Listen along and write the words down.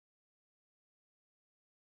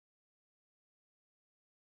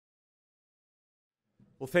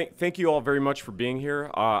Well, thank you all very much for being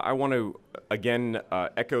here. I want to, again,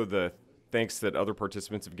 echo the thanks that other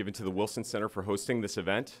participants have given to the Wilson Center for hosting this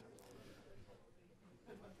event.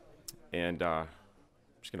 And I'm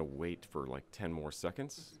just going to wait for like 10 more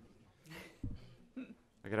seconds.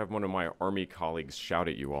 I could have one of my Army colleagues shout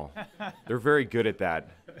at you all. They're very good at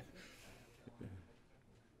that.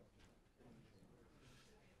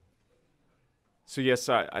 So yes,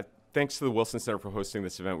 thanks to the Wilson Center for hosting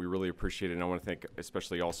this event. We really appreciate it. And I want to thank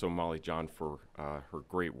especially also Molly John for her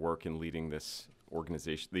great work in leading this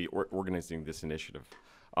organization, organizing this initiative.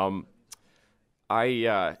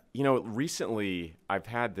 Recently I've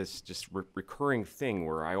had this just recurring thing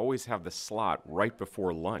where I always have the slot right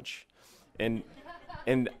before lunch. And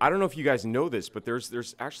I don't know if you guys know this, but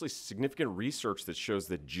there's actually significant research that shows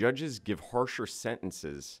that judges give harsher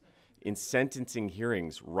sentences in sentencing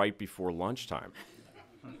hearings right before lunchtime.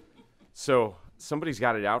 So somebody's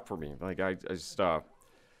got it out for me. Like I just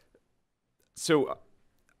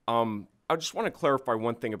want to clarify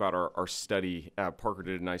one thing about our study. Parker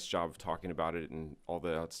did a nice job of talking about it and all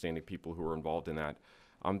the outstanding people who were involved in that.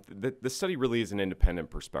 The study really is an independent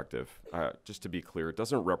perspective. Just to be clear, it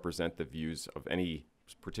doesn't represent the views of any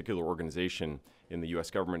particular organization in the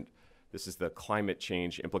U.S. government. This is the Climate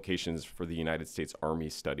Change Implications for the United States Army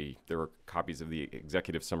study. There are copies of the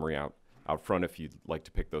executive summary out front if you'd like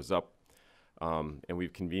to pick those up. And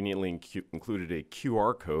we've conveniently included a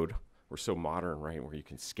QR code. We're so modern, right, where you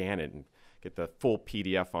can scan it and get the full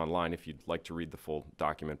PDF online if you'd like to read the full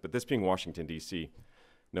document. But this being Washington, D.C.,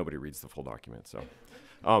 nobody reads the full document. So,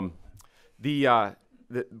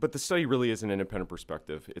 but the study really is an independent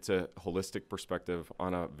perspective. It's a holistic perspective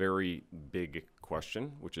on a very big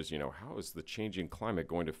question, which is, how is the changing climate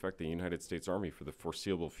going to affect the United States Army for the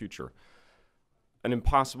foreseeable future? An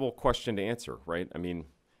impossible question to answer, right? I mean,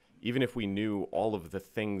 even if we knew all of the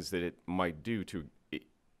things that it might do to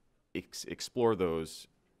explore those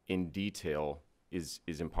in detail is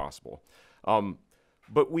impossible.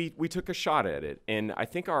 But we took a shot at it, and I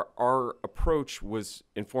think our approach was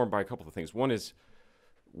informed by a couple of things. One is,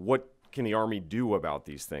 what can the Army do about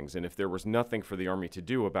these things? And if there was nothing for the Army to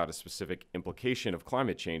do about a specific implication of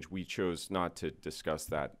climate change, we chose not to discuss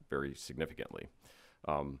that very significantly.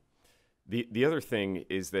 The other thing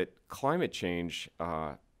is that climate change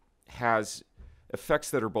has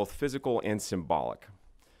effects that are both physical and symbolic.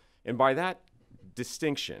 And by that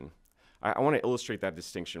distinction, I want to illustrate that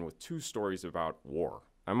distinction with two stories about war.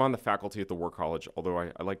 I'm on the faculty at the War College, although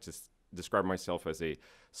I like to describe myself as a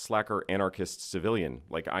slacker anarchist civilian.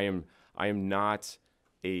 Like I am not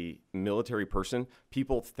a military person.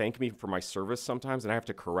 People thank me for my service sometimes, and I have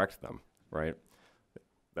to correct them, right?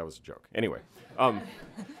 That was a joke. Anyway,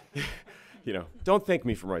 don't thank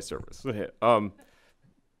me for my service.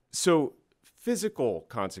 So physical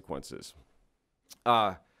consequences.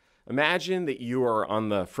 Imagine that you are on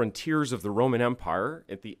the frontiers of the Roman Empire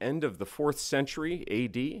at the end of the 4th century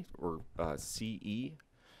AD, or CE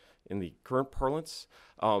in the current parlance,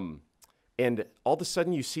 and all of a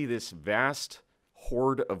sudden you see this vast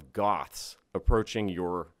horde of Goths approaching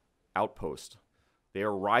your outpost. They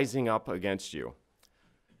are rising up against you.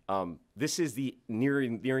 This is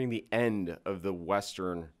nearing the end of the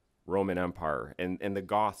Western Roman Empire, and the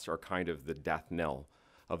Goths are kind of the death knell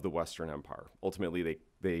of the Western Empire. Ultimately,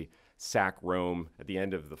 they sack Rome at the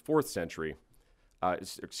end of the 4th century, at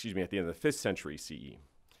the end of the 5th century CE.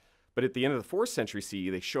 But at the end of the 4th century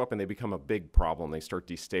CE, they show up and they become a big problem. They start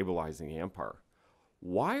destabilizing the empire.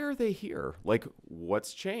 Why are they here? Like,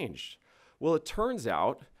 what's changed? Well, it turns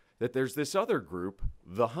out that there's this other group,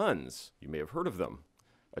 the Huns. You may have heard of them.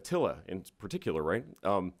 Attila in particular, right?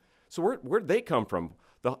 So where'd they come from?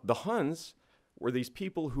 The Huns were these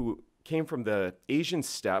people who came from the Asian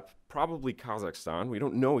steppe, probably Kazakhstan. We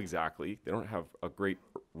don't know exactly. They don't have a great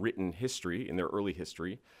written history in their early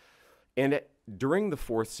history. And during the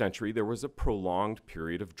 4th century, there was a prolonged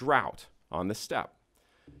period of drought on the steppe.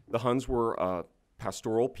 The Huns were a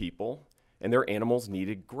pastoral people, and their animals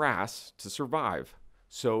needed grass to survive.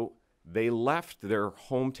 So they left their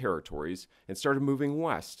home territories and started moving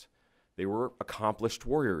west. They were accomplished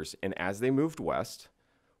warriors, and as they moved west,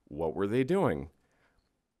 what were they doing?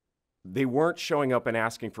 They weren't showing up and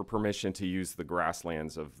asking for permission to use the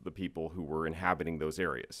grasslands of the people who were inhabiting those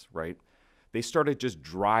areas, right? They started just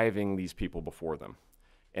driving these people before them.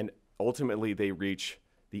 And ultimately, they reach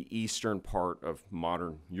the eastern part of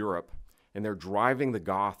modern Europe, and they're driving the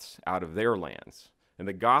Goths out of their lands. And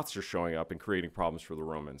the Goths are showing up and creating problems for the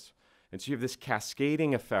Romans. And so you have this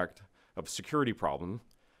cascading effect of security problem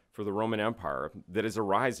for the Roman Empire that is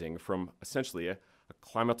arising from essentially a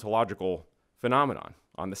climatological phenomenon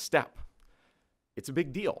on the steppe. It's a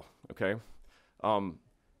big deal, okay?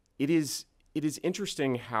 it is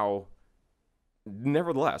interesting how,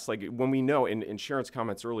 nevertheless, like when we know, in Sharon's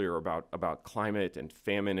comments earlier about climate and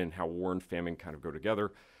famine and how war and famine kind of go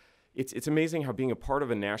together, it's amazing how being a part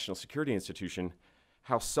of a national security institution,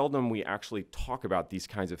 how seldom we actually talk about these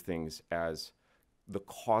kinds of things as the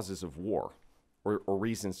causes of war or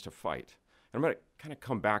reasons to fight. And I'm going to kind of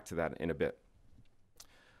come back to that in a bit.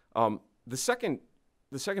 The second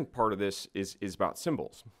part of this is about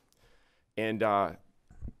symbols. And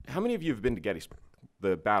how many of you have been to Gettysburg,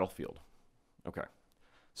 the battlefield? Okay.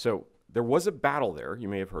 So there was a battle there. You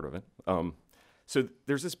may have heard of it. So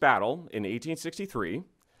there's this battle in 1863.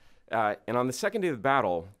 And on the second day of the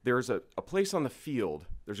battle, there's a place on the field.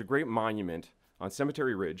 There's a great monument on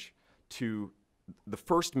Cemetery Ridge to the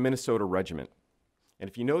 1st Minnesota Regiment. And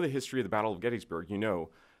if you know the history of the Battle of Gettysburg, you know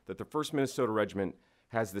that the 1st Minnesota Regiment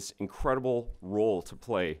has this incredible role to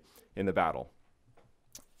play in the battle.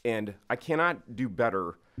 And I cannot do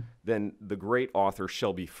better than the great author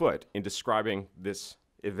Shelby Foote in describing this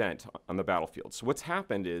event on the battlefield. So what's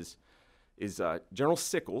happened is General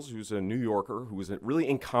Sickles, who's a New Yorker, who was a really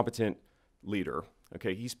incompetent leader,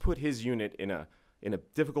 okay, he's put his unit in a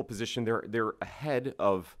difficult position. They're ahead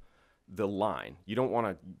of the line. You don't want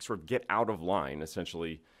to sort of get out of line,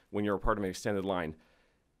 essentially, when you're a part of an extended line.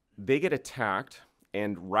 They get attacked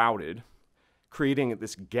and routed, creating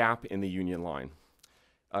this gap in the Union line.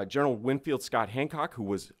 General Winfield Scott Hancock, who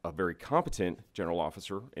was a very competent general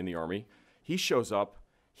officer in the Army, he shows up.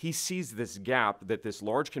 He sees this gap that this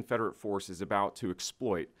large Confederate force is about to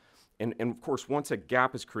exploit. And of course, once a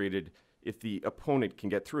gap is created, if the opponent can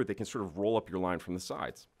get through it, they can sort of roll up your line from the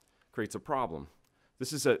sides. Creates a problem.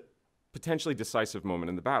 This is a potentially decisive moment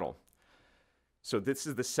in the battle. So this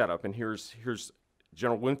is the setup, and here's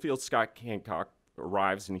General Winfield Scott Hancock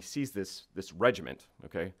arrives, and he sees this regiment,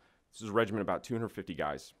 okay? This is a regiment of about 250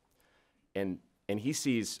 guys. And he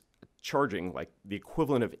sees charging, like the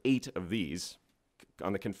equivalent of 8 of these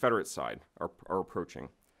on the Confederate side are approaching.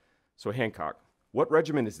 So Hancock, what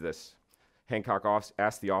regiment is this? Hancock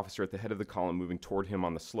asked the officer at the head of the column moving toward him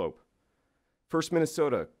on the slope. 1st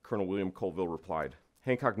Minnesota, Colonel William Colville replied.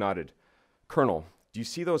 Hancock nodded. Colonel, do you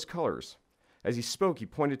see those colors? As he spoke, he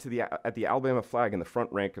pointed at the Alabama flag in the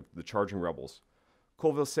front rank of the charging rebels.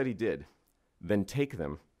 Colville said he did. Then take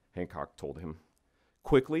them, Hancock told him.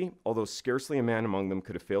 Quickly, although scarcely a man among them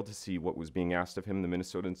could have failed to see what was being asked of him, the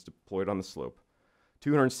Minnesotans deployed on the slope.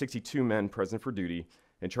 262 men present for duty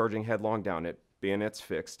and charging headlong down it, bayonets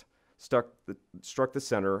fixed, struck the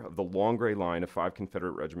center of the long gray line of 5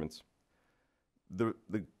 Confederate regiments. The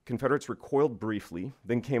Confederates recoiled briefly,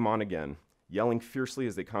 then came on again, yelling fiercely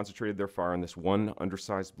as they concentrated their fire on this one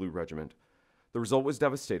undersized blue regiment. The result was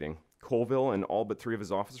devastating. Colville and all but 3 of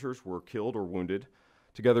his officers were killed or wounded,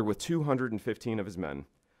 together with 215 of his men.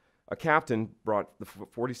 A captain brought the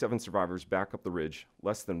 47 survivors back up the ridge,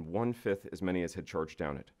 less than 1/5 as many as had charged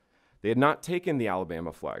down it. They had not taken the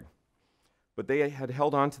Alabama flag, but they had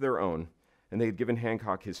held on to their own, and they had given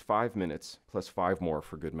Hancock his 5 minutes plus 5 more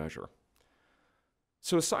for good measure.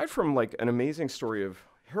 So aside from like an amazing story of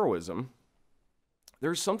heroism,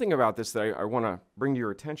 there's something about this that I want to bring to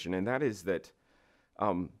your attention, and that is that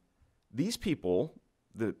these people,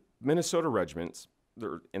 the Minnesota regiments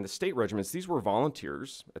and the state regiments, these were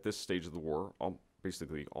volunteers at this stage of the war,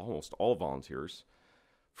 basically almost all volunteers,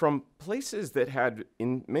 from places that had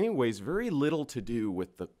in many ways very little to do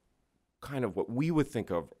with the kind of what we would think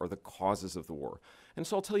of are the causes of the war. And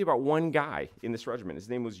so I'll tell you about one guy in this regiment. His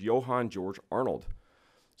name was Johann George Arnold.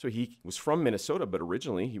 So he was from Minnesota, but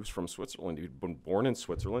originally he was from Switzerland. He had been born in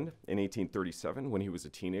Switzerland in 1837. When he was a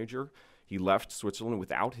teenager, he left Switzerland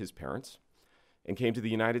without his parents and came to the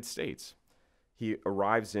United States. He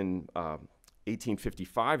arrives in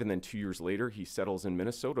 1855, and then 2 years later, he settles in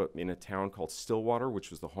Minnesota in a town called Stillwater, which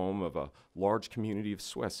was the home of a large community of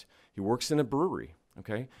Swiss. He works in a brewery,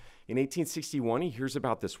 okay? In 1861, he hears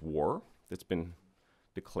about this war that's been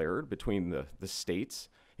declared between the states,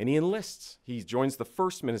 and he enlists. He joins the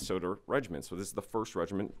 1st Minnesota Regiment, so this is the 1st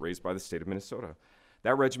regiment raised by the state of Minnesota.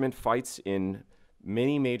 That regiment fights in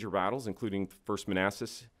many major battles, including 1st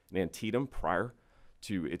Manassas and Antietam, prior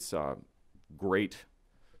to its great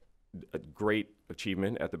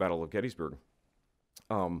achievement at the Battle of Gettysburg.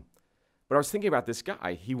 But I was thinking about this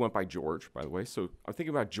guy. He went by George, by the way. So I'm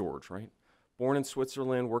thinking about George, right? Born in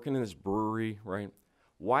Switzerland, working in this brewery, right?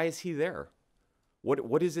 Why is he there?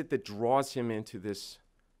 What is it that draws him into this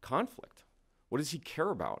conflict? What does he care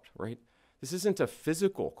about, right? This isn't a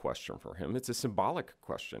physical question for him. It's a symbolic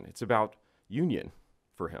question. It's about union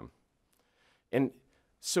for him. And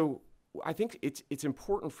so I think it's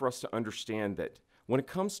important for us to understand that when it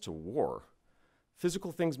comes to war,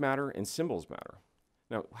 physical things matter and symbols matter.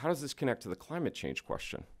 Now, how does this connect to the climate change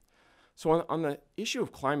question? So on the issue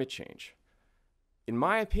of climate change, in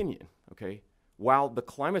my opinion, okay, while the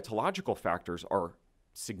climatological factors are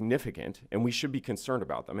significant and we should be concerned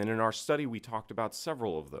about them, and in our study we talked about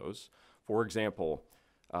several of those. For example,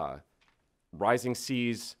 rising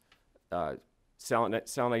seas,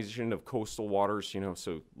 salinization of coastal waters,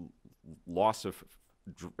 so loss of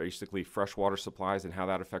basically freshwater supplies and how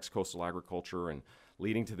that affects coastal agriculture and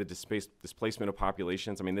leading to the displacement of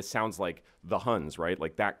populations. I mean, this sounds like the Huns, right?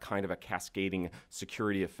 Like that kind of a cascading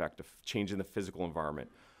security effect of change in the physical environment.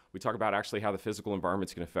 We talk about actually how the physical environment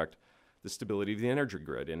is going to affect the stability of the energy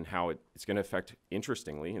grid and how it's going to affect,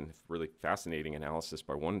 interestingly, and really fascinating analysis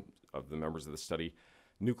by one of the members of the study,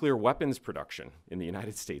 nuclear weapons production in the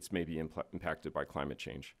United States may be impacted by climate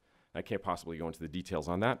change. I can't possibly go into the details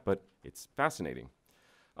on that, but it's fascinating.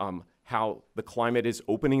 How the climate is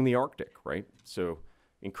opening the Arctic, right? So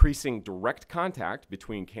increasing direct contact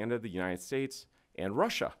between Canada, the United States, and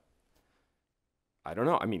Russia. I don't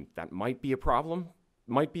know. I mean, that might be a problem.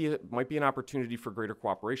 Might be an opportunity for greater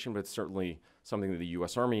cooperation, but it's certainly something that the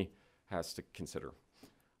U.S. Army has to consider.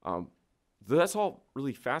 That's all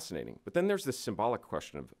really fascinating. But then there's this symbolic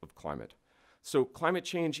question of climate. So climate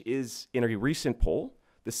change is, in a recent poll,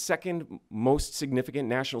 the second most significant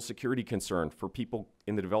national security concern for people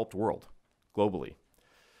in the developed world globally.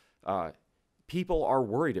 People are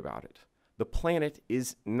worried about it. The planet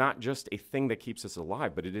is not just a thing that keeps us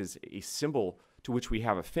alive, but it is a symbol to which we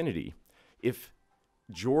have affinity. If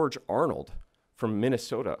George Arnold from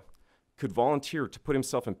Minnesota could volunteer to put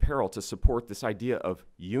himself in peril to support this idea of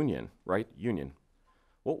union, right? Union.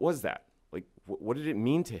 What was that? Like, what did it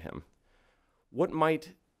mean to him? What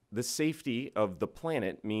might the safety of the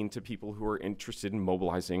planet mean to people who are interested in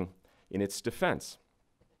mobilizing in its defense?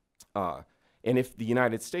 And if the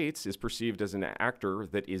United States is perceived as an actor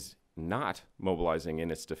that is not mobilizing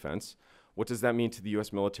in its defense, what does that mean to the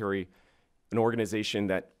U.S. military, an organization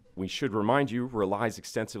that, we should remind you, relies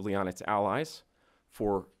extensively on its allies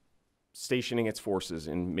for stationing its forces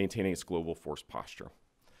and maintaining its global force posture?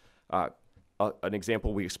 An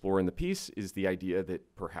example we explore in the piece is the idea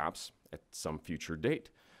that perhaps at some future date,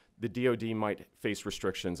 the DoD might face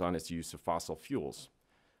restrictions on its use of fossil fuels.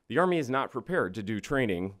 The Army is not prepared to do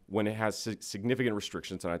training when it has significant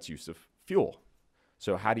restrictions on its use of fuel.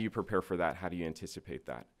 So how do you prepare for that? How do you anticipate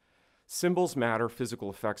that? Symbols matter, physical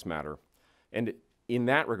effects matter. And in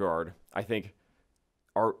that regard, I think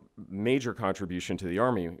our major contribution to the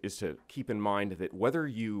Army is to keep in mind that whether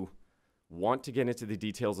you want to get into the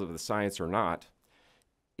details of the science or not,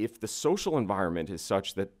 if the social environment is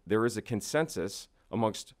such that there is a consensus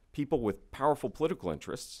amongst people with powerful political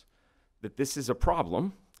interests that this is a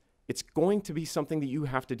problem, it's going to be something that you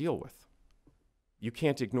have to deal with. You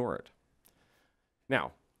can't ignore it.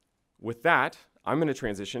 Now, with that, I'm going to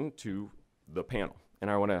transition to the panel, and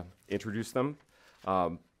I want to introduce them.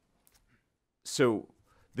 So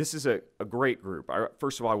this is a great group.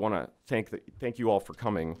 First of all, I want to thank you all for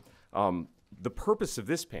coming. The purpose of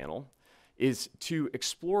this panel is to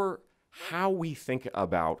explore how we think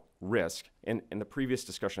about risk, and the previous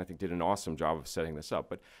discussion I think did an awesome job of setting this up,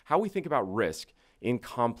 but how we think about risk in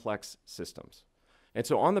complex systems. And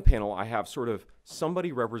so on the panel, I have sort of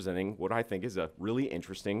somebody representing what I think is a really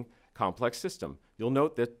interesting complex system. You'll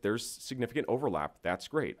note that there's significant overlap. That's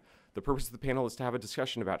great. The purpose of the panel is to have a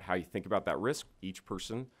discussion about how you think about that risk. Each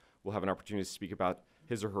person will have an opportunity to speak about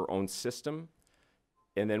his or her own system,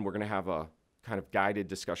 and then we're going to have a kind of guided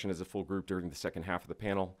discussion as a full group during the second half of the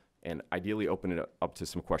panel, and ideally open it up to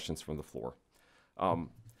some questions from the floor.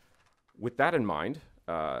 With that in mind,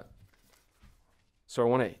 so I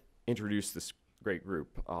want to introduce this great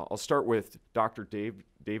group. I'll start with Dr.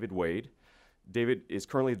 David Wade. David is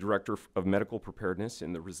currently the Director of Medical Preparedness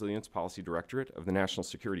in the Resilience Policy Directorate of the National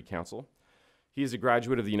Security Council. He is a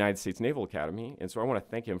graduate of the United States Naval Academy, and so I want to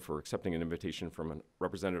thank him for accepting an invitation from a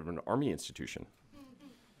representative of an Army institution.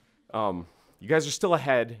 You guys are still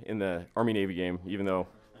ahead in the Army-Navy game, even though,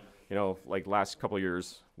 like last couple of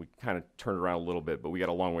years, we kind of turned around a little bit, but we got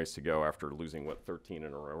a long ways to go after losing, 13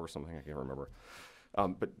 in a row or something? I can't remember.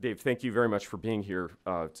 But Dave, thank you very much for being here.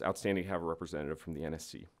 It's outstanding to have a representative from the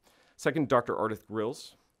NSC. Second, Dr. Ardith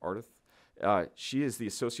Grills. She is the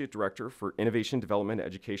Associate Director for Innovation, Development,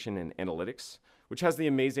 Education, and Analytics, which has the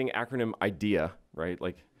amazing acronym IDEA, right?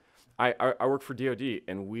 Like, I work for DoD,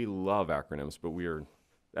 and we love acronyms, but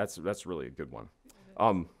that's really a good one.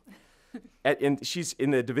 And she's in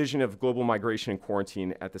the Division of Global Migration and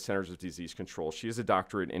Quarantine at the Centers of Disease Control. She has a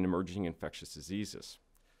doctorate in emerging infectious diseases.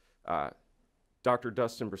 Dr.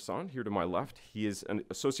 Dustin Brisson, here to my left, he is an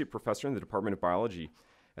associate professor in the Department of Biology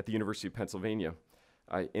at the University of Pennsylvania.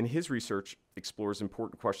 in his research explores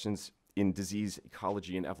important questions in disease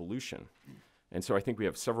ecology and evolution. And so I think we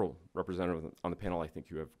have several representatives on the panel. I think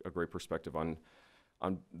you have a great perspective on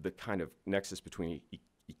the kind of nexus between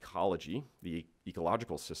ecology, the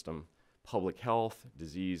ecological system, public health,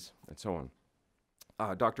 disease, and so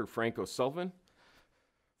on. Dr. Frank O'Sullivan,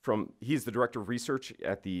 he's the Director of Research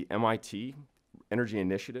at the MIT Energy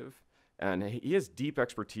Initiative, and he has deep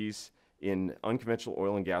expertise in unconventional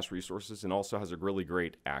oil and gas resources and also has a really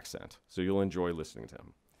great accent, so you'll enjoy listening to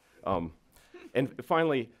him. And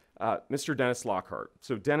finally, Mr. Dennis Lockhart.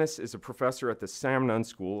 So Dennis is a professor at the Sam Nunn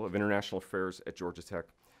School of International Affairs at Georgia Tech.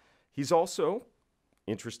 He's also,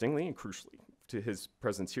 interestingly and crucially to his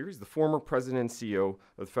presence here, he's the former president and CEO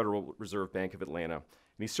of the Federal Reserve Bank of Atlanta. And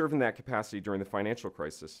he served in that capacity during the financial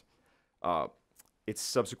crisis, its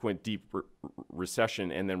subsequent deep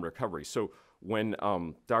recession and then recovery. So when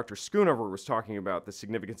Dr. Schoonover was talking about the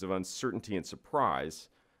significance of uncertainty and surprise,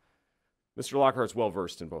 Mr. Lockhart's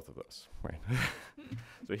well-versed in both of those, right?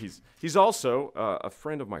 So he's also a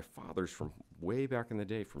friend of my father's from way back in the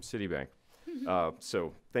day from Citibank.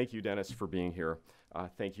 So thank you, Dennis, for being here.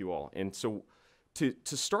 Thank you all. And so to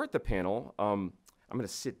start the panel, I'm going to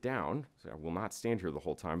sit down. So I will not stand here the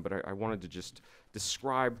whole time, but I wanted to just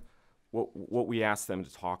describe what we asked them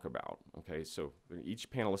to talk about. Okay, so each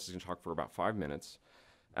panelist is going to talk for about 5 minutes.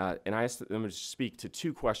 And I asked them to speak to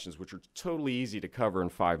 2 questions, which are totally easy to cover in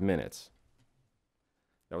 5 minutes.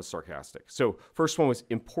 That was sarcastic. So first one was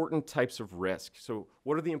important types of risk. So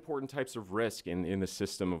what are the important types of risk in the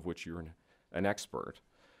system of which you're an expert?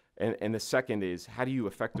 And the second is, how do you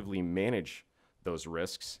effectively manage those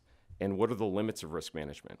risks? And what are the limits of risk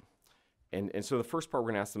management? And so the first part,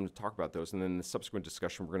 we're going to ask them to talk about those. And then in the subsequent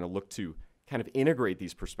discussion, we're going to look to kind of integrate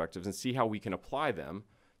these perspectives and see how we can apply them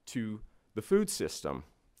to the food system,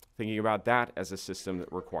 thinking about that as a system that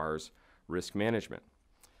requires risk management.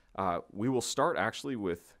 We will start actually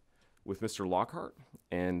with Mr. Lockhart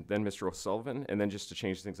and then Mr. O'Sullivan, and then just to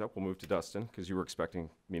change things up, we'll move to Dustin, because you were expecting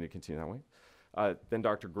me to continue that way. Then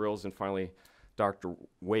Dr. Grills, and finally Dr.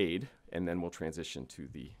 Wade, and then we'll transition to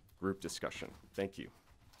the group discussion. Thank you.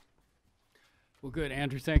 Well, good,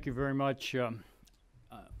 Andrew, thank you very much.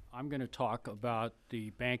 I'm going to talk about the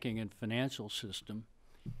banking and financial system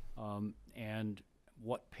and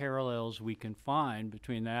what parallels we can find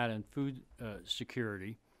between that and food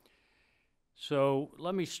security. So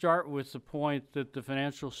let me start with the point that the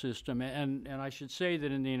financial system, and I should say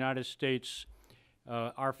that in the United States,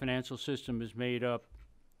 our financial system is made up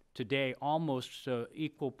today almost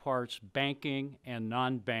equal parts banking and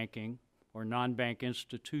non-banking, or non-bank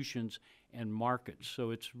institutions and markets.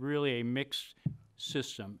 So it's really a mixed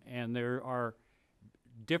system, and there are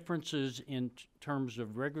differences in terms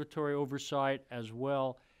of regulatory oversight as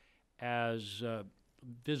well as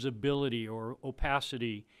visibility or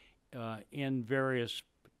opacity in various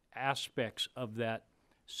aspects of that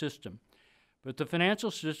system. But the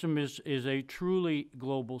financial system is a truly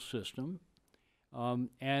global system,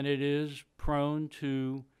 and it is prone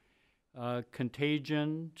to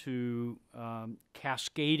contagion, to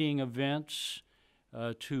cascading events,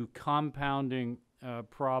 to compounding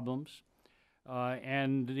problems.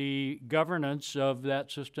 And the governance of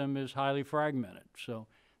that system is highly fragmented. So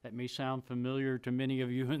that may sound familiar to many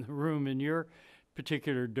of you in the room in your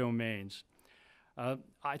particular domains.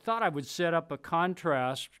 I thought I would set up a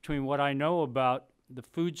contrast between what I know about the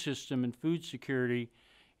food system and food security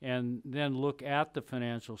and then look at the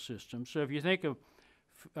financial system. So if you think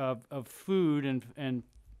of food and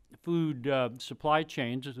food supply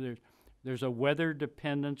chains, there's a weather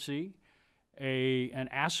dependency, an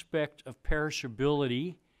aspect of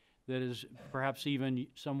perishability that is perhaps even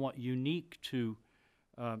somewhat unique to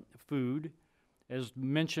food. As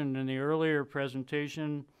mentioned in the earlier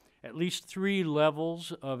presentation, at least 3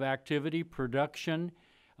 levels of activity: production,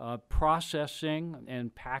 processing,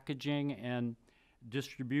 and packaging and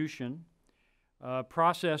distribution.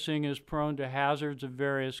 Processing is prone to hazards of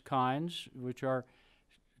various kinds, which are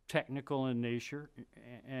technical in nature.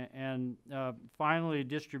 And finally,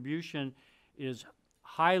 distribution is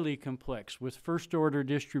highly complex, with first-order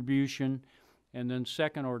distribution and then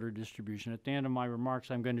second-order distribution. At the end of my remarks,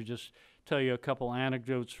 I'm going to just tell you a couple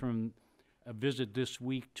anecdotes from a visit this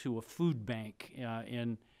week to a food bank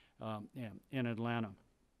in Atlanta.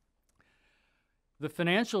 The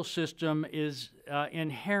financial system is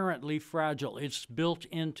inherently fragile. It's built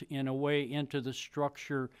in a way into the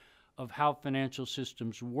structure of how financial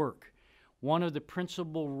systems work. One of the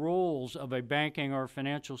principal roles of a banking or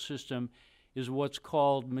financial system is what's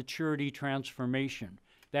called maturity transformation.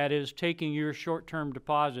 That is, taking your short-term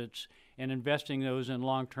deposits and investing those in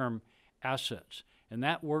long-term assets. And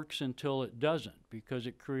that works until it doesn't, because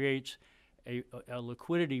it creates a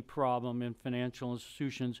liquidity problem in financial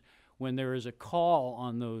institutions when there is a call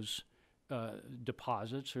on those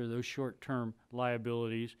deposits or those short-term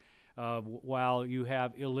liabilities while you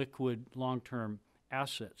have illiquid long-term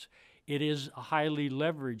assets. It is a highly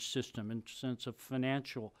leveraged system in the sense of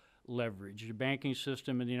financial leverage. The banking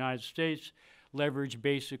system in the United States leveraged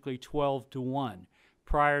basically 12-1.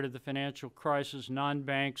 Prior to the financial crisis,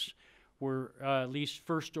 non-banks were at least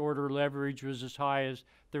first-order leverage was as high as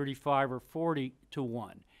 35 or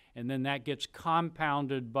 40-1. And then that gets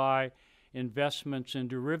compounded by investments in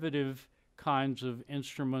derivative kinds of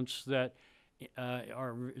instruments that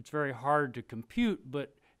it's very hard to compute,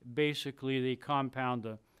 but basically they compound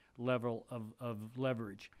the level of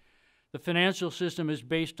leverage. The financial system is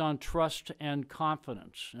based on trust and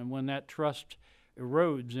confidence, and when that trust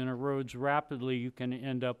erodes and erodes rapidly, you can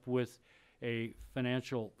end up with a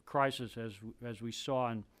financial crisis as we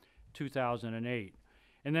saw in 2008.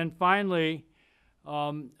 And then finally,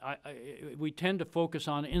 we tend to focus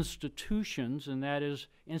on institutions, and that is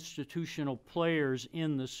institutional players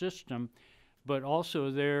in the system, but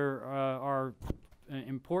also there are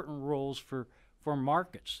important roles for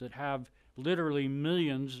markets that have literally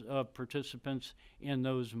millions of participants in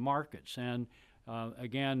those markets. And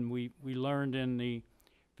again, we learned in the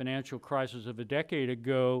financial crisis of a decade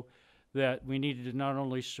ago that we needed to not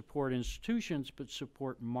only support institutions, but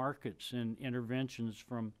support markets and interventions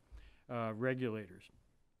from regulators.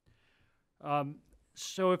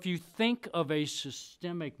 So if you think of a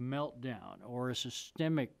systemic meltdown or a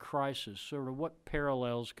systemic crisis, sort of what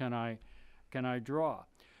parallels can I draw?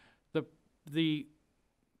 The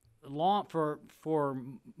law for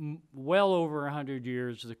well over 100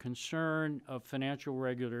 years, the concern of financial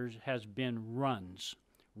regulators has been runs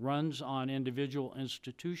on individual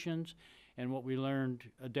institutions, and what we learned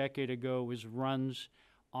a decade ago was runs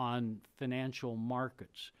on financial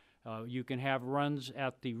markets. You can have runs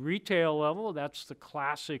at the retail level. That's the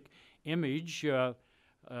classic image, in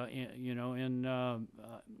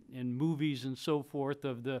movies and so forth,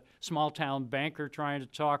 of the small-town banker trying to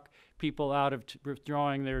talk people out of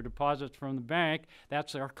withdrawing their deposits from the bank.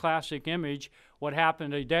 That's our classic image. What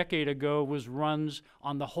happened a decade ago was runs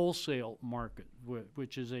on the wholesale market,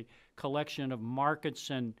 which is a collection of markets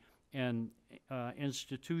and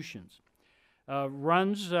institutions.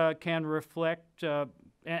 Runs can reflect,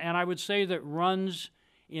 and I would say that runs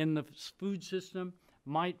in the food system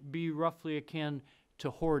might be roughly akin to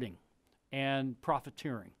hoarding and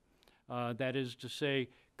profiteering. That is to say,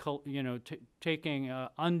 taking an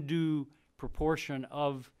undue proportion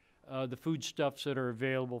of the foodstuffs that are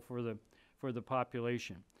available for the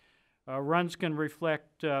population. Runs can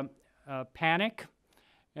reflect panic,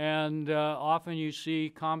 and often you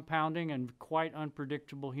see compounding and quite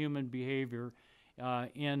unpredictable human behavior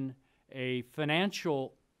in a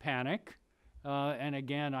financial panic. And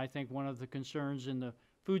again, I think one of the concerns in the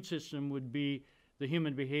food system would be the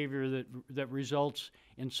human behavior that results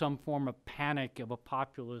in some form of panic of a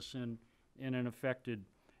populace in an affected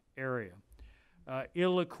area.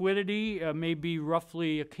 Illiquidity may be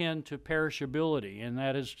roughly akin to perishability, and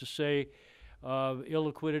that is to say,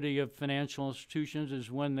 illiquidity of financial institutions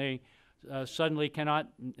is when they suddenly cannot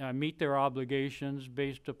meet their obligations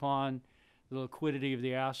based upon the liquidity of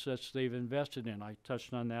the assets they've invested in. I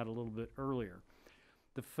touched on that a little bit earlier.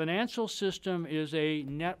 The financial system is a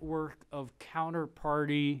network of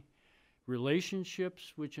counterparty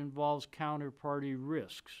relationships which involves counterparty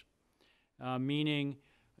risks, meaning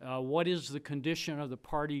what is the condition of the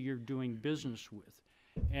party you're doing business with.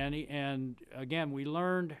 And again, we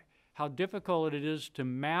learned how difficult it is to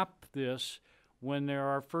map this when there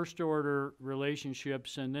are first-order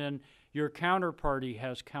relationships, and then your counterparty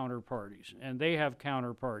has counterparties, and they have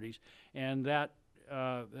counterparties, and that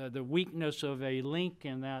the weakness of a link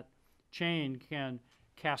in that chain can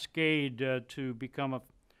cascade to become a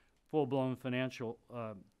full-blown financial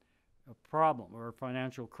problem or a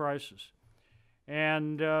financial crisis.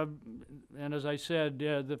 And as I said,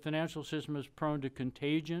 the financial system is prone to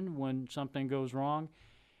contagion when something goes wrong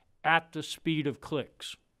at the speed of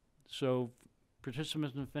clicks. So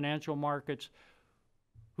participants in financial markets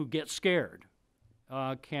who get scared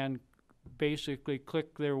can basically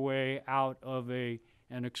click their way out of an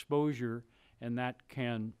exposure, and that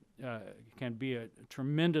can be a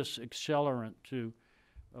tremendous accelerant to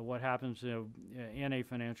what happens in a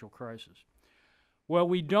financial crisis. Well,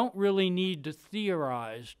 we don't really need to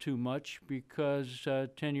theorize too much because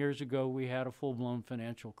 10 years ago we had a full-blown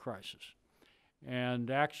financial crisis. And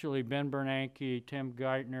actually Ben Bernanke, Tim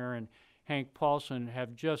Geithner, and Hank Paulson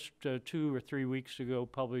have just 2 or 3 weeks ago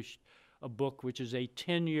published a book which is a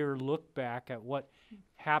 10-year look back at what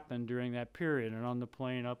happened during that period. And on the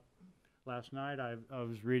plane up last night, I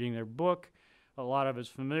was reading their book. A lot of it's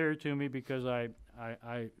familiar to me because I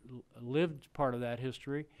lived part of that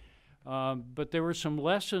history. But there were some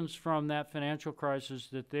lessons from that financial crisis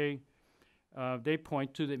that they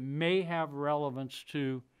point to that may have relevance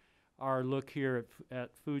to our look here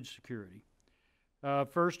at food security.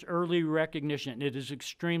 First, early recognition. It is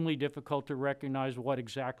extremely difficult to recognize what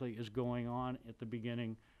exactly is going on at the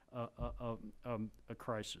beginning of a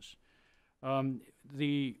crisis.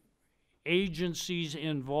 The agencies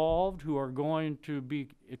involved who are going to be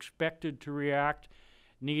expected to react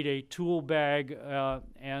need a tool bag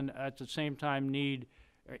and at the same time need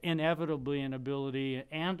inevitably an ability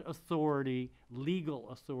and authority,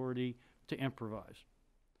 legal authority, to improvise.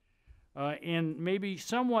 And maybe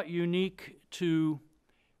somewhat unique to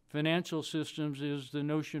financial systems is the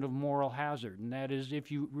notion of moral hazard, and that is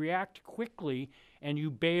if you react quickly and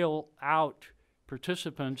you bail out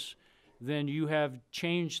participants, then you have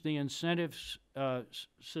changed the incentives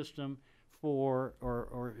system for,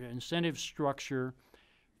 or incentive structure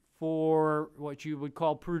for what you would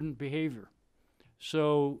call prudent behavior.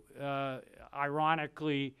 So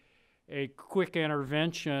ironically, a quick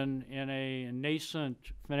intervention in a nascent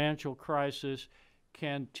financial crisis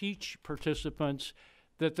can teach participants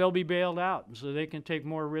that they'll be bailed out, and so they can take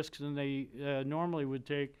more risks than they normally would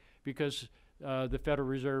take because the Federal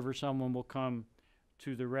Reserve or someone will come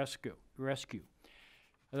to the rescue.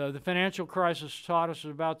 The financial crisis taught us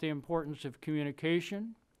about the importance of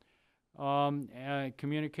communication,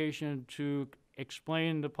 communication to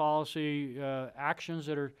explain the policy actions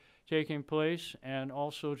that are taking place, and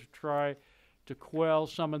also to try to quell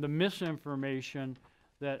some of the misinformation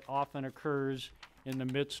that often occurs in the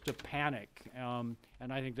midst of panic. And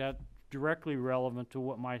I think that's directly relevant to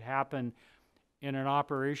what might happen in an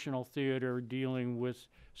operational theater dealing with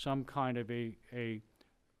some kind of a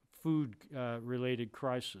food-related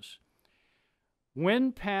crisis.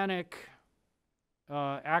 When panic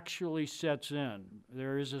actually sets in,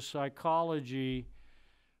 there is a psychology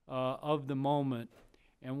of the moment.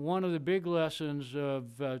 And one of the big lessons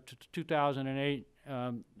of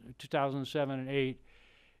 2007 and 8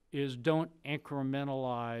 is don't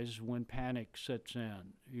incrementalize when panic sets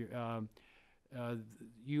in.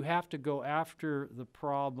 You have to go after the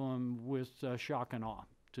problem with shock and awe,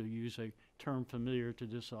 to use a term familiar to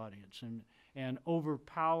this audience, and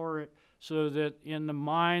overpower it so that in the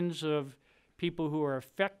minds of people who are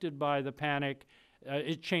affected by the panic,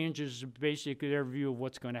 it changes basically their view of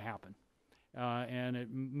what's going to happen. And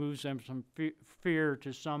it moves them from fear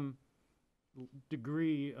to some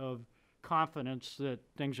degree of confidence that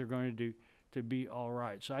things are going to be all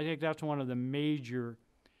right. So I think that's one of the major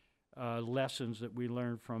lessons that we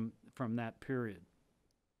learned from that period.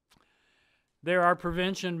 There are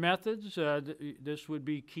prevention methods. This would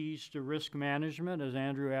be keys to risk management, as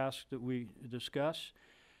Andrew asked that we discuss.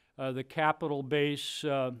 The capital base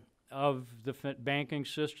of the banking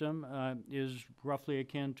system is roughly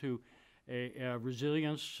akin to a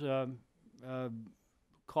resilience,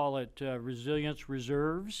 call it resilience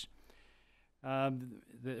reserves.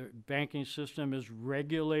 The banking system is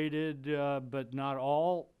regulated, but not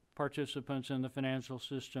all participants in the financial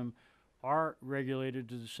system are regulated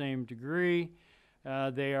to the same degree.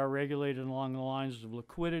 They are regulated along the lines of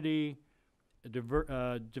liquidity,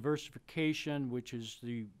 diversification, which is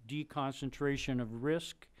the deconcentration of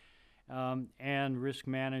risk, and risk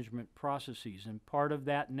management processes. And part of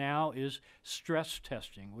that now is stress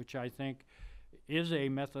testing, which I think is a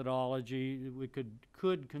methodology that we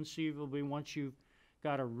could conceivably, once you've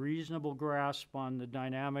got a reasonable grasp on the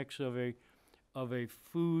dynamics of a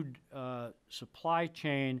food supply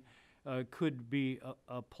chain, could be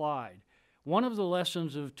applied. One of the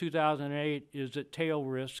lessons of 2008 is that tail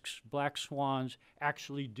risks, black swans,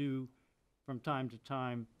 actually do from time to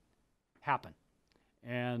time happen.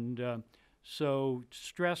 And so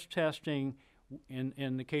stress testing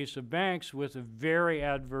in the case of banks with a very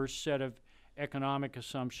adverse set of economic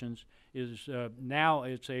assumptions is now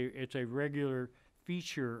it's a regular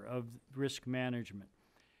feature of risk management.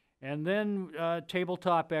 And then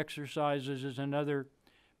tabletop exercises is another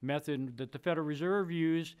method that the Federal Reserve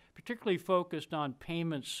used, particularly focused on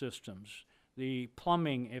payment systems, the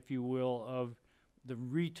plumbing, if you will, of the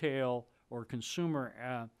retail or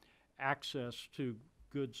consumer access to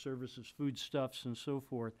goods, services, foodstuffs, and so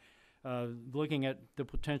forth, looking at the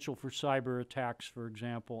potential for cyber attacks, for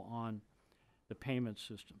example, on the payment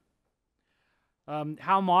system.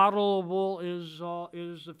 How modelable is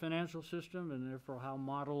the financial system, and therefore how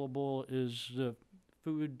modelable is the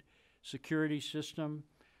food security system?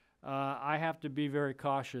 I have to be very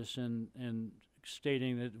cautious in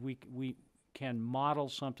stating that we can model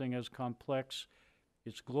something as complex.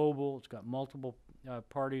 It's global. It's got multiple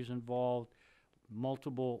parties involved,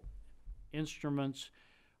 multiple instruments.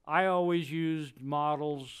 I always used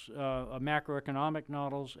models, macroeconomic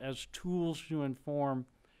models, as tools to inform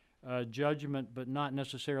judgment, but not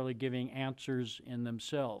necessarily giving answers in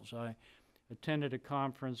themselves. I attended a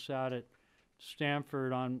conference out at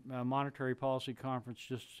Stanford on a monetary policy conference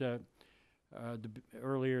just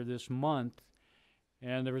earlier this month,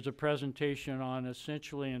 and there was a presentation on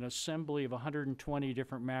essentially an assembly of 120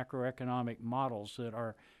 different macroeconomic models that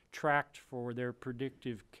are tracked for their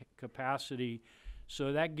predictive capacity.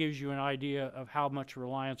 So that gives you an idea of how much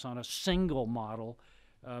reliance on a single model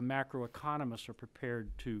macroeconomists are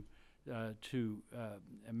prepared to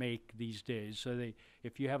make these days. So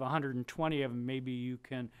if you have 120 of them, maybe you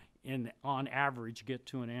can, on average, get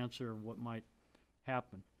to an answer of what might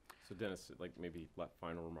happen. So Dennis, like maybe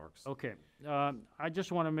final remarks. Okay. I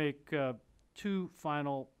just want to make two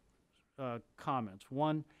final comments.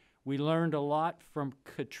 One, we learned a lot from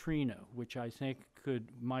Katrina, which I think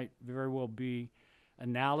might very well be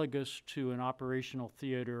analogous to an operational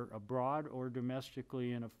theater abroad or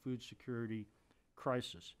domestically in a food security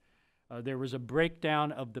crisis. There was a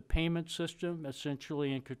breakdown of the payment system.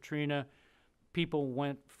 Essentially, in Katrina, people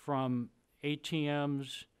went from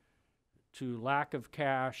ATMs to lack of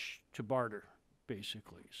cash to barter,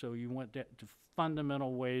 basically. So you went to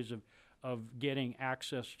fundamental ways of getting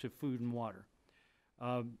access to food and water.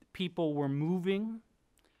 People were moving,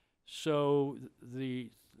 so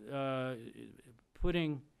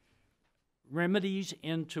putting remedies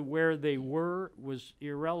into where they were was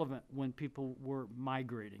irrelevant when people were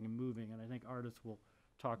migrating and moving, and I think Ardith will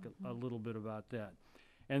talk a little bit about that.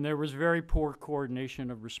 And there was very poor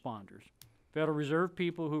coordination of responders. Federal Reserve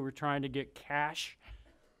people who were trying to get cash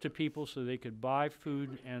to people so they could buy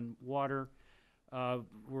food and water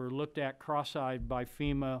were looked at cross-eyed by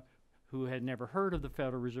FEMA, who had never heard of the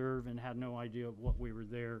Federal Reserve and had no idea of what we were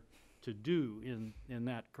there to do in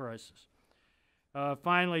that crisis.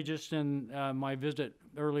 Finally, just in my visit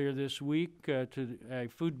earlier this week to a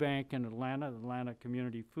food bank in Atlanta, the Atlanta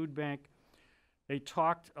Community Food Bank, they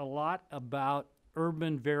talked a lot about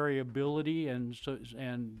urban variability, and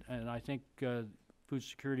I think food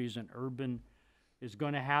security is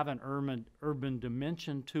going to have an urban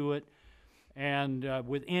dimension to it, and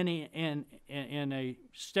in a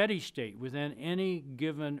steady state within any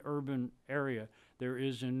given urban area, there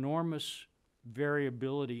is enormous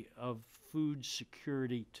variability of food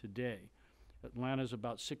security today. Atlanta's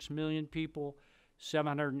about 6 million people.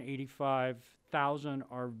 785,000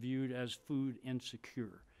 are viewed as food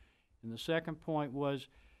insecure. And the second point was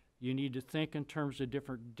you need to think in terms of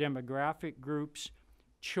different demographic groups.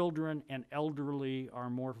 Children and elderly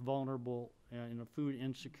are more vulnerable in a food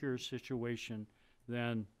insecure situation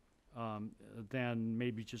than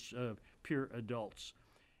maybe just pure adults.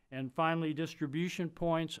 And finally, distribution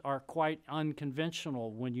points are quite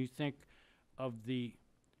unconventional when you think of the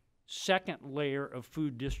second layer of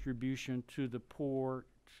food distribution to the poor,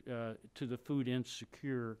 to the food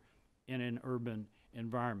insecure in an urban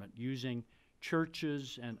environment, using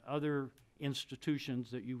churches and other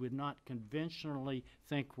institutions that you would not conventionally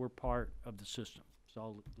think were part of the system. So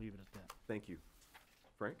I'll leave it at that. Thank you.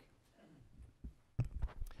 Frank?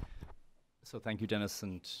 So thank you, Dennis,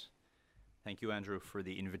 and thank you, Andrew, for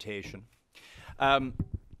the invitation.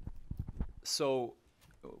 So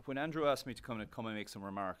when Andrew asked me to come and make some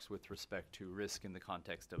remarks with respect to risk in the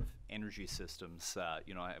context of energy systems, I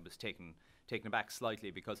was taken aback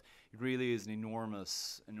slightly, because it really is an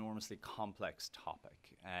enormously complex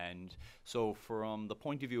topic. And so from the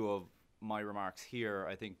point of view of my remarks here,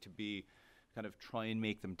 I think to be kind of try and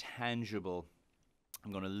make them tangible,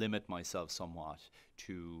 I'm going to limit myself somewhat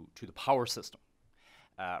to the power system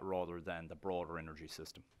rather than the broader energy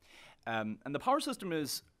system. And the power system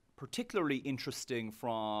is particularly interesting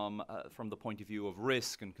from the point of view of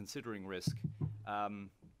risk and considering risk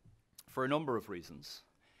for a number of reasons.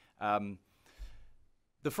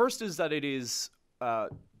 The first is that it is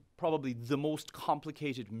probably the most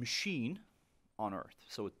complicated machine on Earth.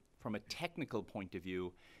 So from a technical point of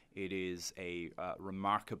view, it is a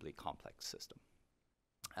remarkably complex system.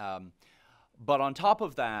 But on top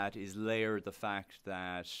of that is layered the fact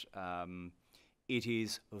that it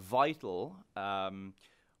is vital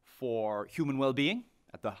for human well-being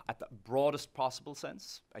at the broadest possible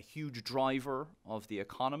sense, a huge driver of the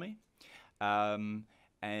economy, and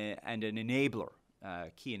an enabler,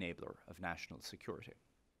 key enabler of national security.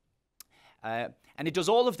 And it does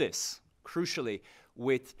all of this, crucially,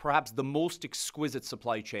 with perhaps the most exquisite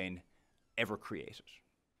supply chain ever created.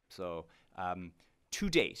 So to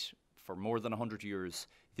date, for more than 100 years,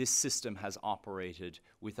 this system has operated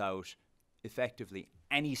without effectively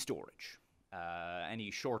any storage,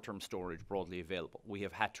 any short-term storage broadly available. We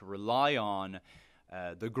have had to rely on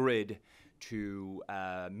the grid to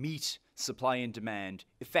meet supply and demand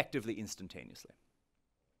effectively instantaneously.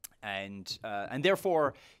 And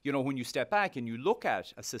therefore, when you step back and you look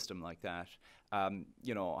at a system like that,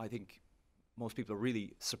 I think most people are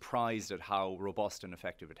really surprised at how robust and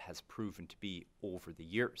effective it has proven to be over the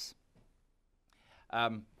years.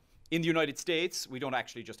 In the United States, we don't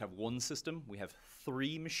actually just have one system. We have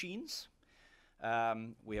 3 machines.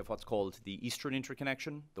 We have what's called the Eastern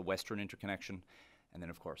Interconnection, the Western Interconnection, and then,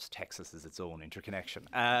 of course, Texas is its own interconnection.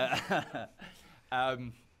 But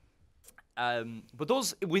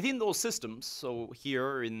within those systems, so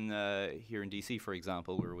here in DC, for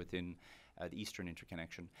example, we're within the Eastern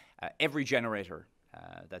Interconnection. Every generator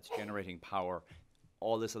that's generating power,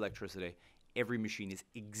 all this electricity, every machine is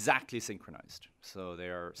exactly synchronized. So they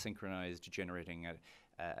are synchronized, generating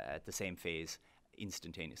at the same phase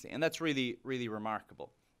instantaneously. And that's really, really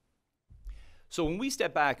remarkable. So when we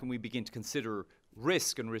step back and we begin to consider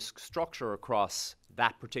risk and risk structure across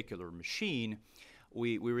that particular machine,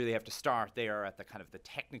 we really have to start there at the kind of the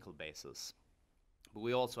technical basis. But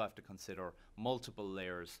we also have to consider multiple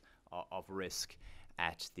layers of risk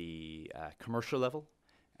at the commercial level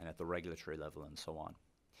and at the regulatory level and so on.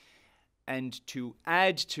 And to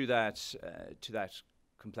add to that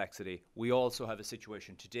complexity, we also have a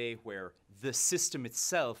situation today where the system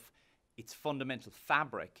itself, its fundamental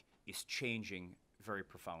fabric, is changing very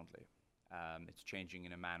profoundly. It's changing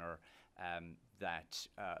in a manner that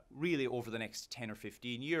really over the next 10 or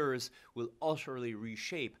 15 years will utterly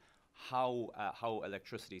reshape how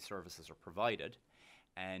electricity services are provided.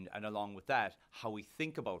 And along with that, how we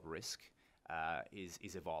think about risk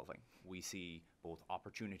is evolving. We see both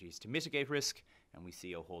opportunities to mitigate risk, and we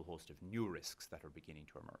see a whole host of new risks that are beginning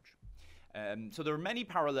to emerge. So there are many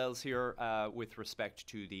parallels here with respect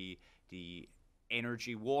to the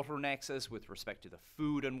energy-water nexus, with respect to the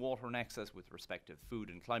food and water nexus, with respect to food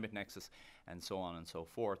and climate nexus, and so on and so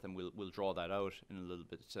forth. And we'll draw that out in a little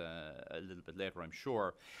bit later, I'm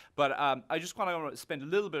sure. But I just want to spend a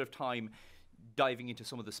little bit of time diving into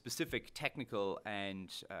some of the specific technical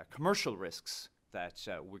and commercial risks that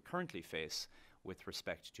we currently face with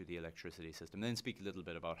respect to the electricity system, then speak a little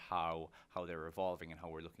bit about how they're evolving and how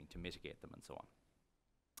we're looking to mitigate them and so on.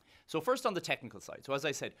 So first on the technical side. So as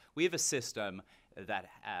I said, we have a system that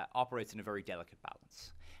operates in a very delicate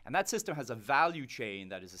balance. And that system has a value chain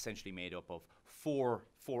that is essentially made up of four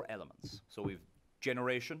elements. So we've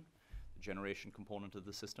generation, the generation component of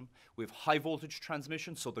the system. We have high voltage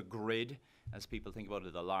transmission, so the grid, as people think about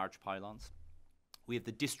it, the large pylons. We have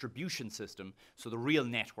the distribution system, so the real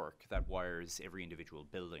network that wires every individual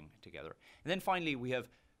building together. And then finally, we have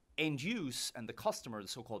end use and the customer, the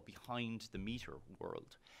so-called behind the meter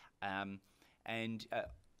world.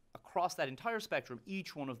 Across that entire spectrum,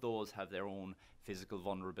 each one of those have their own physical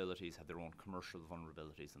vulnerabilities, have their own commercial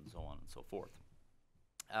vulnerabilities, and so on and so forth.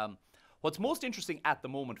 What's most interesting at the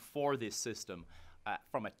moment for this system,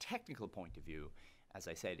 from a technical point of view, as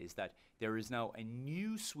I said, is that there is now a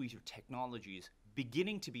new suite of technologies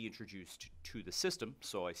beginning to be introduced to the system.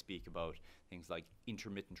 So I speak about things like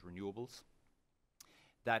intermittent renewables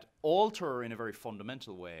that alter in a very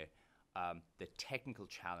fundamental way the technical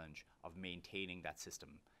challenge of maintaining that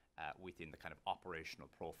system within the kind of operational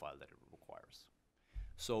profile that it requires.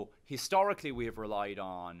 So historically, we have relied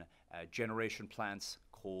on generation plants,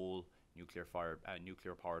 coal,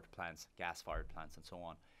 nuclear-powered plants, gas-fired plants, and so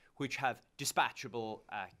on, which have dispatchable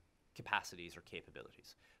capacities or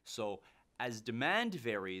capabilities. So as demand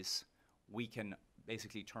varies, we can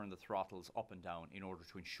basically turn the throttles up and down in order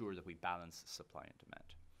to ensure that we balance supply and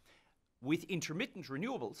demand. With intermittent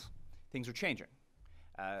renewables, things are changing.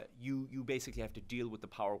 You basically have to deal with the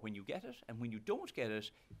power when you get it, and when you don't get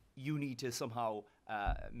it, you need to somehow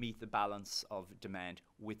meet the balance of demand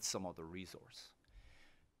with some other resource.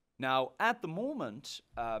 Now, at the moment,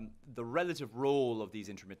 the relative role of these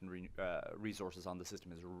intermittent resources on the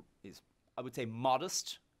system is, I would say,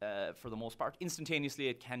 modest for the most part. Instantaneously,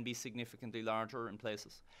 it can be significantly larger in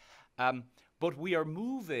places. But we are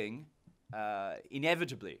moving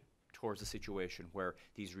inevitably towards a situation where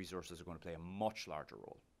these resources are going to play a much larger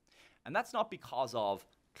role. And that's not because of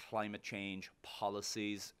climate change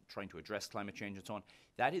policies, trying to address climate change and so on.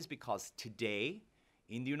 That is because today,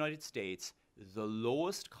 in the United States, the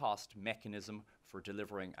lowest cost mechanism for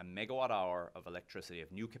delivering a megawatt hour of electricity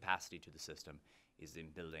of new capacity to the system is in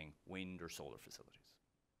building wind or solar facilities.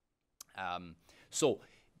 So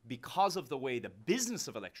because of the way the business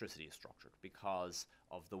of electricity is structured, because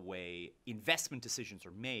of the way investment decisions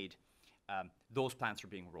are made, those plants are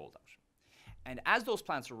being rolled out. And as those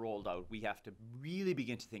plants are rolled out, we have to really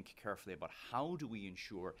begin to think carefully about how do we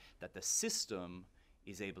ensure that the system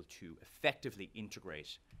is able to effectively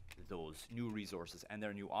integrate those new resources and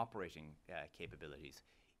their new operating capabilities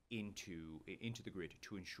into the grid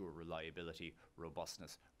to ensure reliability,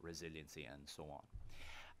 robustness, resiliency, and so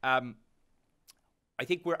on. I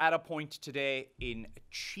think we're at a point today in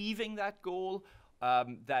achieving that goal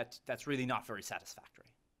that's really not very satisfactory.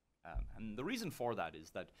 And the reason for that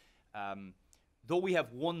is that though we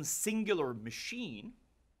have one singular machine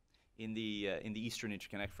in the Eastern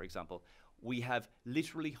Interconnect, for example, we have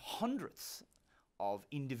literally hundreds of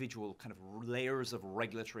individual kind of layers of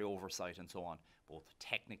regulatory oversight and so on, both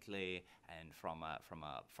technically and from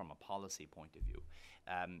a policy point of view,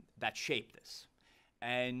 that shape this.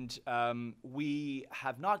 And we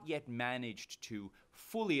have not yet managed to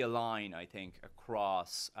fully align, I think,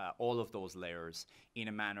 across all of those layers in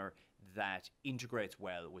a manner that integrates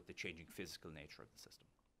well with the changing physical nature of the system.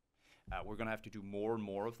 We're going to have to do more and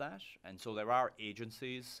more of that. And so there are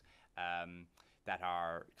agencies that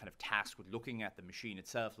are kind of tasked with looking at the machine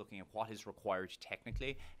itself, looking at what is required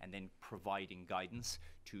technically, and then providing guidance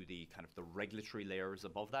to the kind of the regulatory layers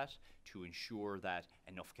above that to ensure that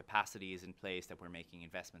enough capacity is in place, that we're making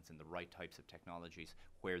investments in the right types of technologies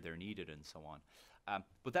where they're needed, and so on.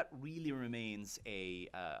 But that really remains a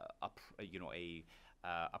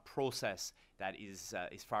process that is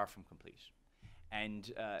far from complete.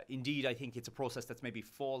 And indeed, I think it's a process that's maybe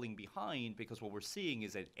falling behind, because what we're seeing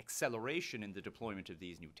is an acceleration in the deployment of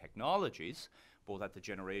these new technologies, both at the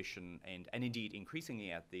generation and indeed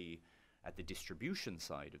increasingly at the distribution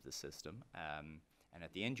side of the system and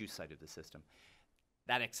at the end use side of the system.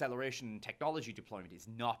 That acceleration in technology deployment is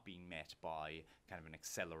not being met by kind of an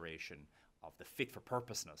acceleration of the fit for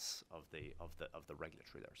purposeness of the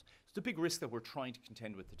regulatory layers. It's a big risk that we're trying to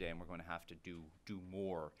contend with today, and we're going to have to do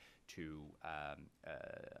more to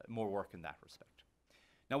more work in that respect.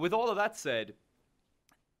 Now, with all of that said,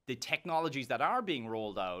 the technologies that are being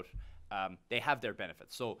rolled out, they have their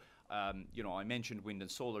benefits. So, I mentioned wind and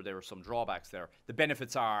solar. There are some drawbacks there. The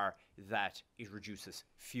benefits are that it reduces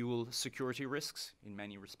fuel security risks in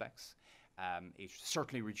many respects. It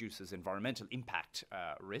certainly reduces environmental impact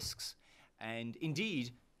risks. And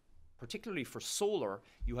indeed, particularly for solar,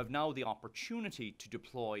 you have now the opportunity to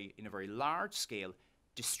deploy in a very large scale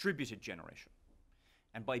distributed generation.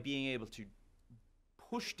 And by being able to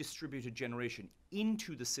push distributed generation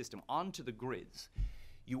into the system, onto the grids,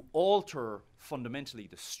 you alter fundamentally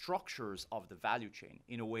the structures of the value chain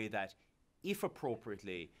in a way that, if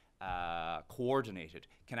appropriately coordinated,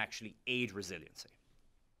 can actually aid resiliency.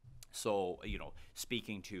 So,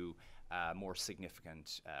 speaking to more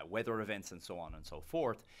significant weather events and so on and so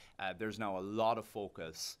forth, there's now a lot of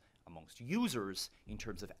focus amongst users in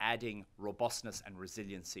terms of adding robustness and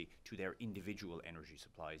resiliency to their individual energy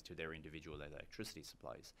supplies, to their individual electricity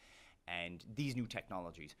supplies. And these new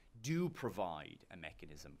technologies do provide a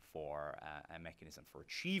mechanism for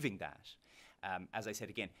achieving that. As I said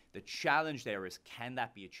again, the challenge there is, can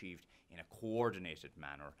that be achieved in a coordinated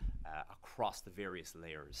manner across the various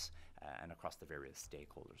layers and across the various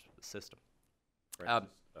stakeholders of the system?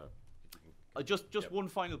 Just one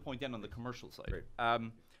final point then on the commercial side.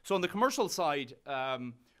 So on the commercial side,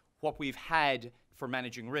 what we've had for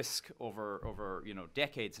managing risk over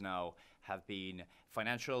decades now have been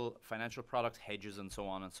financial products, hedges, and so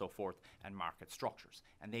on and so forth, and market structures.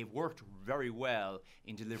 And they've worked very well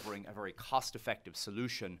in delivering a very cost-effective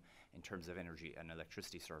solution in terms of energy and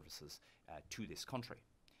electricity services to this country.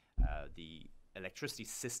 The electricity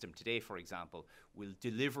system today, for example, will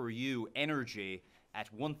deliver you energy at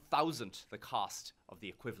 1,000th the cost of the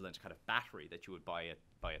equivalent kind of battery that you would buy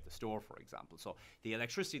at the store, for example. So the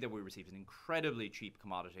electricity that we receive is an incredibly cheap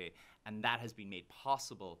commodity, and that has been made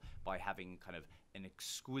possible by having kind of an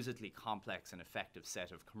exquisitely complex and effective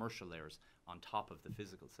set of commercial layers on top of the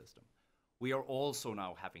physical system. We are also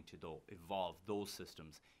now having to, though, evolve those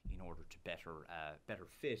systems in order to better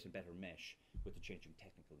fit and better mesh with the changing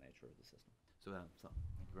technical nature of the system. So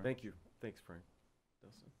thank you. Thanks, Frank.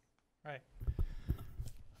 Dustin? Right.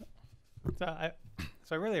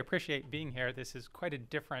 So I really appreciate being here. This is quite a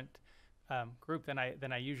different group than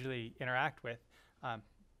I usually interact with.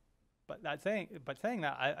 But saying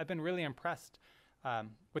that, I've been really impressed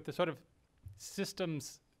with the sort of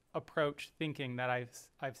systems approach thinking that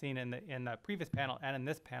I've seen in the previous panel and in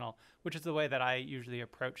this panel, which is the way that I usually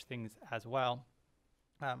approach things as well.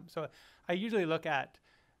 So I usually look at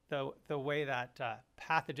the way that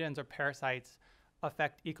pathogens or parasites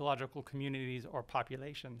affect ecological communities or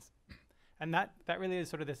populations. And that really is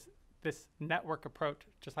sort of this network approach,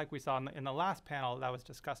 just like we saw in the last panel that was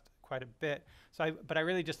discussed quite a bit. But I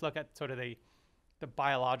really just look at sort of the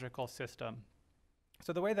biological system.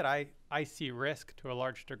 So the way that I see risk to a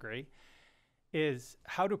large degree is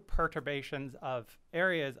how do perturbations of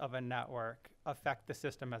areas of a network affect the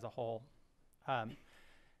system as a whole?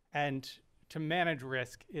 And to manage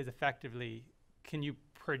risk is effectively, can you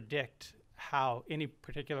predict how any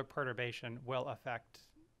particular perturbation will affect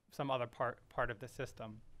some other part of the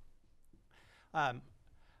system? I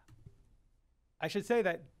should say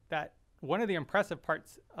that one of the impressive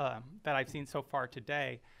parts that I've seen so far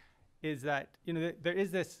today is that there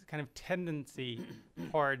is this kind of tendency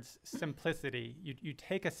towards simplicity. You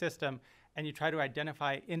take a system and you try to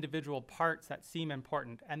identify individual parts that seem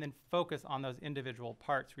important and then focus on those individual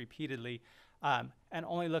parts repeatedly and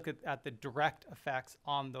only look at the direct effects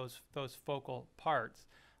on those focal parts.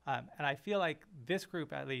 And I feel like this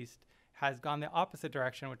group at least has gone the opposite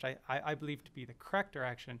direction, which I believe to be the correct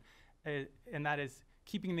direction, and that is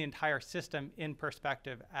keeping the entire system in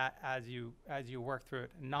perspective as you work through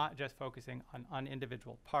it, not just focusing on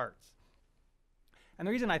individual parts. And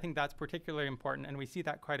the reason I think that's particularly important, and we see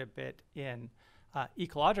that quite a bit in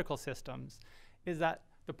ecological systems, is that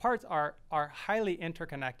the parts are highly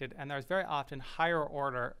interconnected, and there's very often higher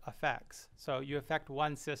order effects. So you affect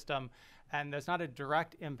one system, and there's not a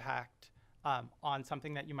direct impact on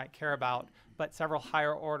something that you might care about, but several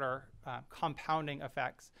higher order compounding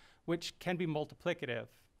effects, which can be multiplicative.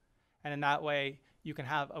 And in that way, you can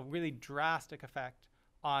have a really drastic effect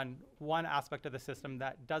on one aspect of the system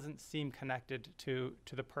that doesn't seem connected to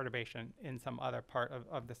the perturbation in some other part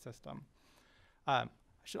of the system. I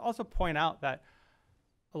should also point out that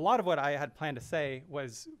a lot of what I had planned to say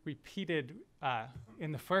was repeated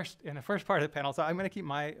in the first part of the panel, so I'm going to keep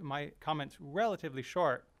my comments relatively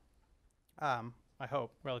short. I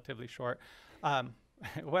hope relatively short.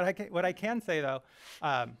 What I can say though,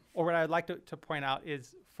 or what I'd like to point out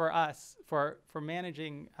is for us, for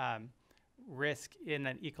managing risk in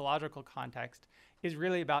an ecological context is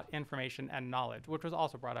really about information and knowledge, which was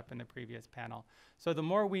also brought up in the previous panel. So the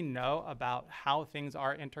more we know about how things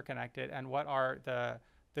are interconnected and what are the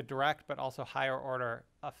direct but also higher order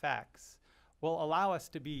effects will allow us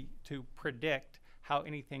to predict how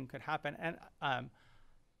anything could happen. And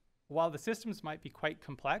while the systems might be quite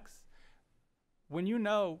complex, when you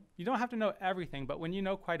don't have to know everything, but when you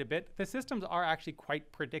know quite a bit, the systems are actually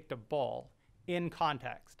quite predictable in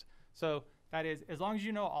context. So that is, as long as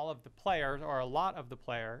you know all of the players or a lot of the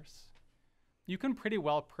players, you can pretty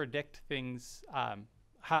well predict things,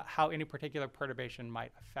 how any particular perturbation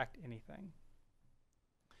might affect anything.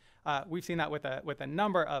 We've seen that with a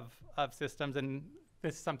number of systems, and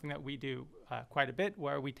this is something that we do quite a bit,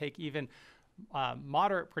 where we take even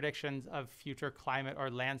moderate predictions of future climate or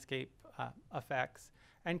landscape effects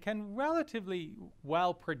and can relatively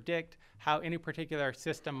well predict how any particular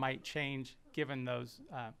system might change given those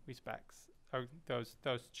respects or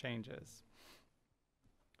those changes.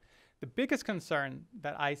 The biggest concern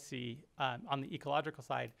that I see on the ecological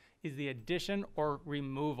side is the addition or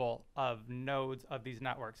removal of nodes of these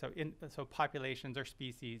networks, so populations or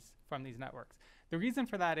species from these networks. The reason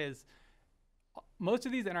for that is most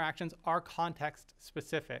of these interactions are context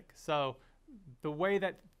specific. So the way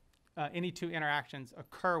that any two interactions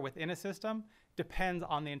occur within a system depends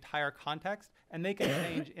on the entire context, and they can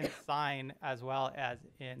change in sign as well as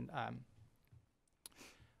in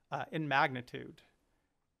magnitude,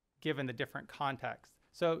 given the different contexts.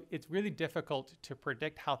 So it's really difficult to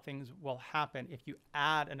predict how things will happen. If you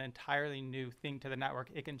add an entirely new thing to the network,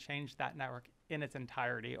 it can change that network in its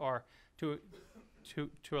entirety or to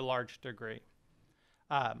a large degree.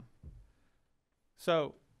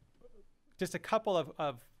 So just a couple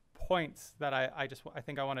of points that I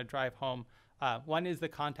think I want to drive home. One is the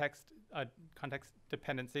context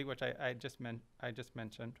dependency, which I just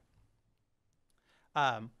mentioned.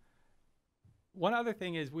 One other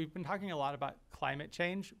thing is we've been talking a lot about climate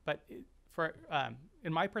change, but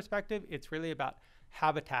in my perspective, it's really about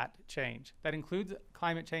habitat change. That includes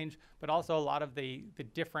climate change, but also a lot of the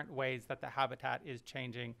different ways that the habitat is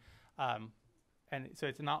changing. And so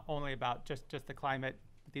it's not only about just the climate,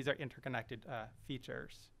 but these are interconnected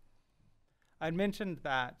features. I mentioned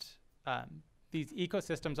that these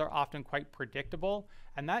ecosystems are often quite predictable,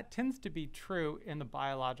 and that tends to be true in the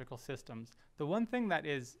biological systems. The one thing that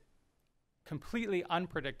is completely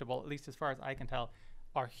unpredictable, at least as far as I can tell,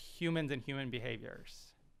 are humans and human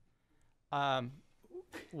behaviors.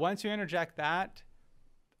 Once you interject that,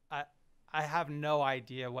 I have no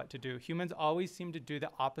idea what to do. Humans always seem to do the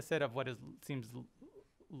opposite of what seems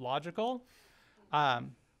logical.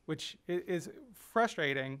 which is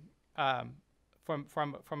frustrating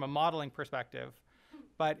from a modeling perspective,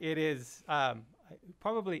 but it is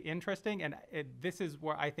probably interesting, and this is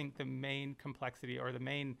where I think the main complexity or the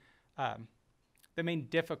main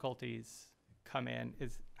difficulties come in,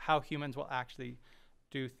 is how humans will actually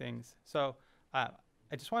do things. So I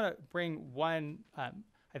just want to bring one,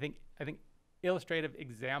 I think illustrative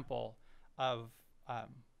example of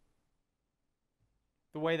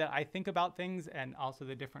the way that I think about things, and also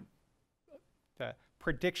the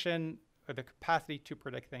prediction or the capacity to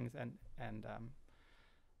predict things, and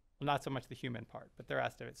not so much the human part, but the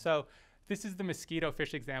rest of it. So this is the mosquito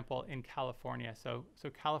fish example in California. So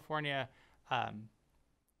California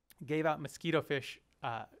gave out mosquito fish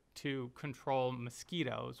to control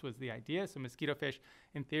mosquitoes, was the idea. So mosquito fish,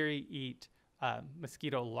 in theory, eat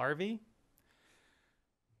mosquito larvae.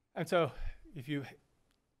 And so if you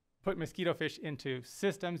put mosquito fish into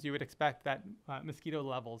systems, you would expect that mosquito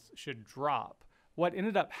levels should drop. What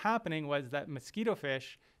ended up happening was that mosquito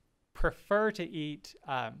fish prefer to eat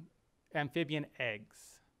amphibian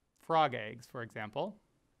eggs, frog eggs, for example.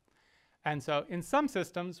 And so in some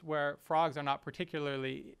systems where frogs are not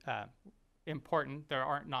particularly important, there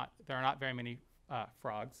are not very many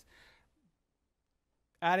frogs,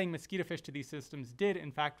 adding mosquito fish to these systems did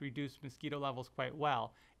in fact reduce mosquito levels quite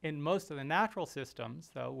well. In most of the natural systems,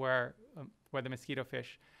 though, where the mosquito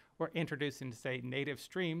fish were introduced into, say, native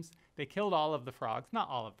streams, they killed all of the frogs. Not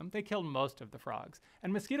all of them. They killed most of the frogs.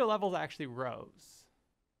 And mosquito levels actually rose.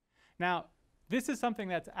 Now, this is something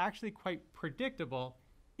that's actually quite predictable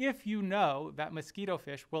if you know that mosquito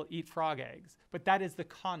fish will eat frog eggs. But that is the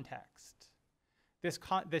context.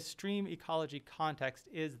 This stream ecology context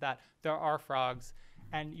is that there are frogs,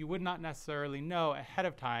 and you would not necessarily know ahead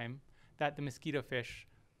of time that the mosquito fish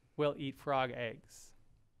will eat frog eggs.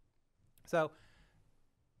 So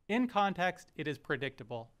in context, it is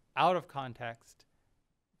predictable. Out of context,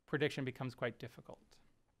 prediction becomes quite difficult.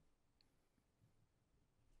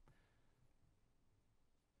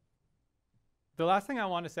 The last thing I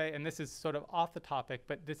want to say, and this is sort of off the topic,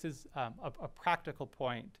 but this is a practical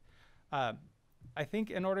point. I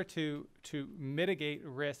think in order to mitigate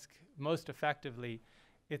risk most effectively,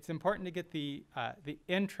 it's important to get the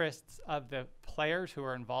interests of the players who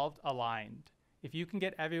are involved aligned. If you can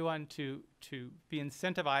get everyone to be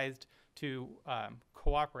incentivized to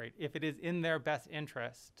cooperate, if it is in their best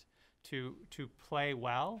interest to play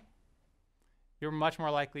well, you're much more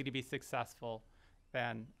likely to be successful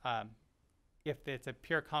than if it's a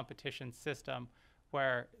pure competition system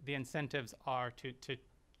where the incentives are to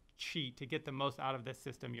cheat, to get the most out of this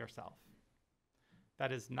system yourself.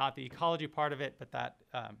 That is not the ecology part of it, but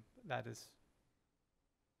that is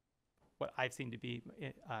what I've seen to be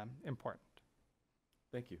important.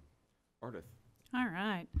 Thank you. Ardith. All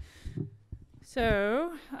right.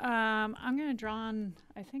 So I'm going to draw on,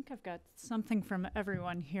 I think I've got something from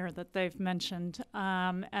everyone here that they've mentioned,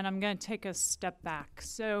 and I'm going to take a step back.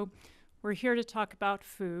 So we're here to talk about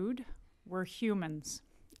food. We're humans,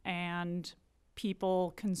 and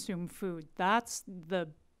people consume food. That's the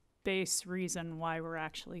base reason why we're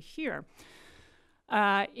actually here.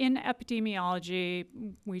 In epidemiology,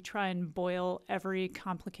 we try and boil every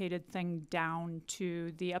complicated thing down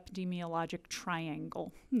to the epidemiologic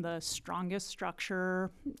triangle, the strongest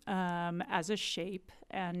structure as a shape.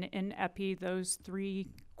 And in epi, those three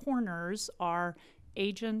corners are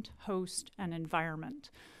agent, host, and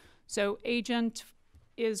environment. So agent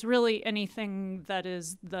is really anything that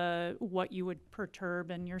is what you would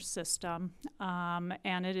perturb in your system,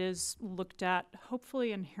 and it is looked at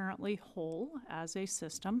hopefully inherently whole as a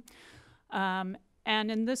system. And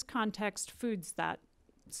in this context, food's that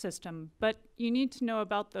system. But you need to know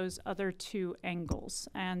about those other two angles.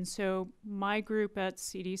 And so my group at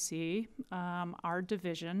CDC, our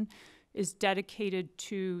division, is dedicated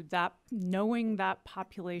to that, knowing that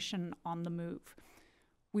population on the move.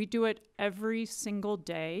 We do it every single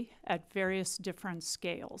day at various different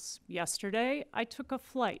scales. Yesterday, I took a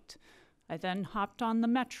flight. I then hopped on the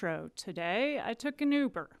metro. Today, I took an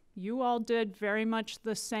Uber. You all did very much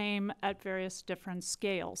the same at various different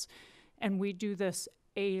scales. And we do this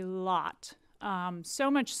a lot. So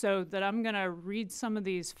much so that I'm going to read some of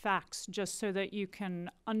these facts just so that you can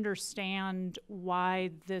understand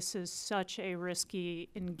why this is such a risky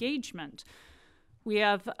engagement. We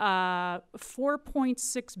have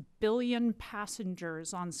 4.6 billion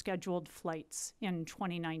passengers on scheduled flights in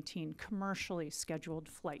 2019, commercially scheduled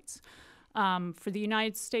flights. For the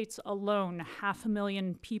United States alone,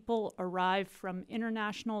 500,000 people arrive from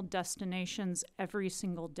international destinations every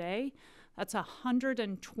single day. That's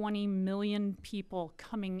 120 million people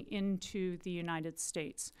coming into the United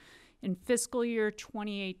States. In fiscal year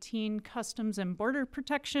 2018, Customs and Border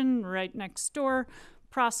Protection, right next door,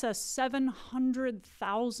 processed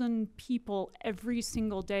 700,000 people every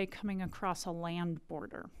single day coming across a land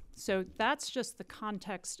border. So that's just the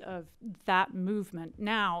context of that movement.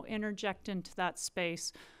 Now, interject into that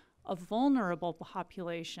space a vulnerable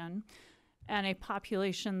population, and a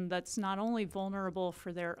population that's not only vulnerable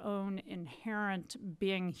for their own inherent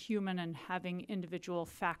being human and having individual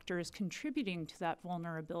factors contributing to that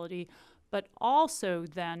vulnerability, but also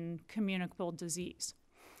then communicable disease.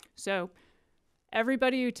 So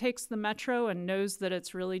everybody who takes the metro and knows that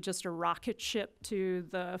it's really just a rocket ship to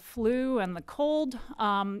the flu and the cold,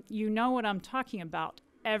 you know what I'm talking about.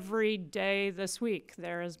 Every day this week,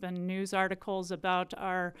 there has been news articles about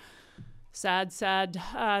our sad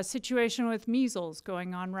situation with measles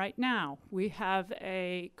going on right now. We have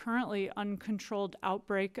a currently uncontrolled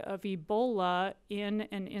outbreak of Ebola in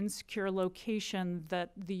an insecure location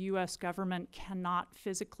that the U.S. government cannot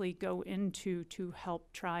physically go into to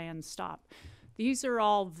help try and stop. These are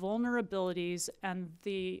all vulnerabilities, and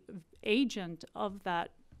the agent of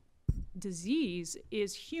that disease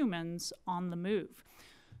is humans on the move.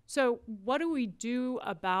 So what do we do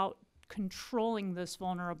about controlling this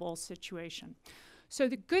vulnerable situation? So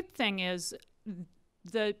the good thing is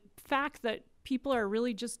the fact that people are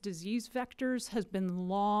really just disease vectors has been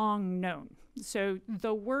long known. So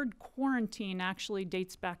the word quarantine actually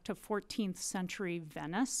dates back to 14th century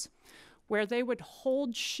Venice, where they would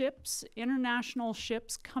hold ships, international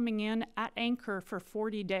ships coming in at anchor for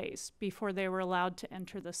 40 days before they were allowed to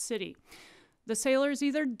enter the city. The sailors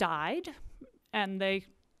either died and they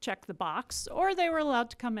check the box, or they were allowed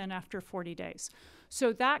to come in after 40 days.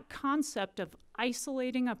 So that concept of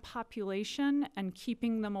isolating a population and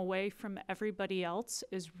keeping them away from everybody else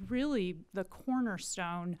is really the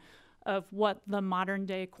cornerstone of what the modern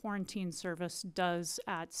day quarantine service does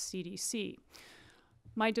at CDC.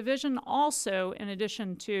 My division also, in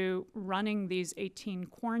addition to running these 18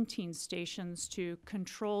 quarantine stations to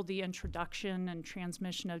control the introduction and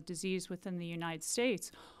transmission of disease within the United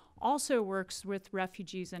States, also works with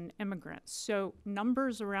refugees and immigrants. So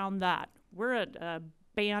numbers around that. We're at a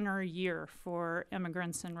banner year for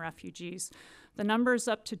immigrants and refugees. The number's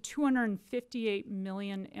up to 258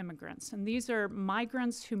 million immigrants. And these are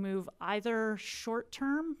migrants who move either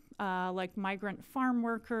short-term, like migrant farm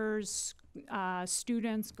workers,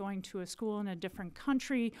 students going to a school in a different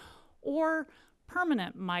country, or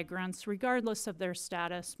permanent migrants, regardless of their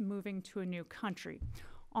status, moving to a new country.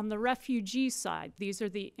 On the refugee side, these are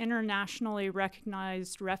the internationally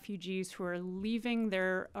recognized refugees who are leaving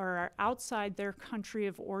their or are outside their country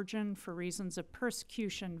of origin for reasons of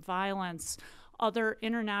persecution, violence, other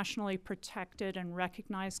internationally protected and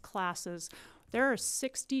recognized classes. There are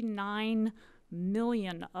 69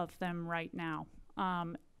 million of them right now.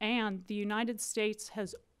 And the United States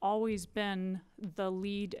has always been the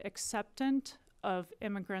lead acceptant of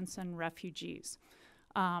immigrants and refugees.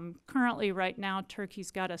 Currently, right now,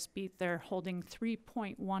 Turkey's got us beat. They're holding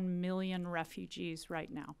 3.1 million refugees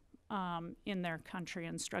right now in their country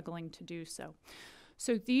and struggling to do so.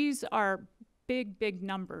 So these are big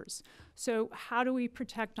numbers. So how do we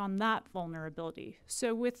protect on that vulnerability?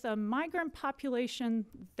 So with the migrant population,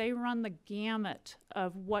 they run the gamut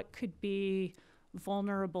of what could be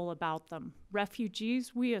vulnerable about them.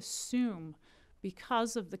 Refugees, we assume,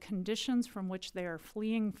 because of the conditions from which they are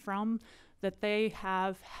fleeing from, that they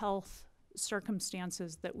have health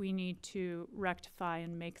circumstances that we need to rectify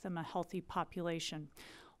and make them a healthy population.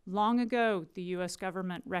 Long ago, the U.S.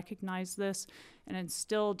 government recognized this and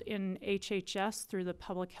instilled in HHS through the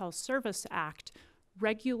Public Health Service Act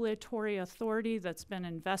regulatory authority that's been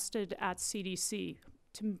invested at CDC.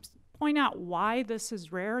 To point out why this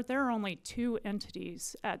is rare, there are only 2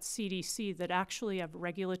 entities at CDC that actually have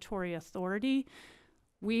regulatory authority.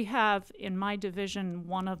 We have, in my division,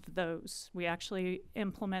 one of those. We actually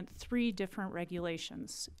implement 3 different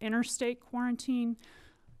regulations: interstate quarantine,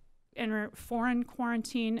 foreign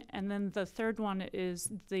quarantine, and then the third one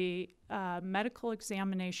is the medical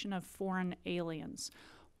examination of foreign aliens.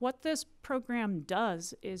 What this program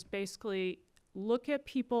does is basically look at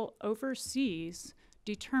people overseas,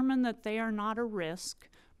 determine that they are not a risk,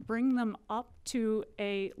 bring them up to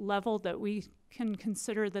a level that we can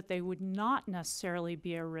consider that they would not necessarily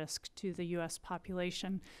be a risk to the U.S.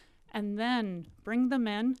 population, and then bring them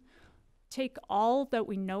in, take all that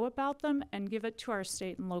we know about them, and give it to our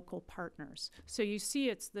state and local partners. So you see,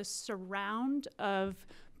 it's this surround of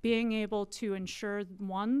being able to ensure,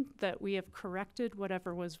 one, that we have corrected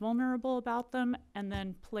whatever was vulnerable about them, and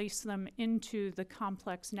then place them into the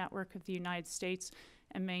complex network of the United States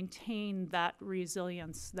and maintain that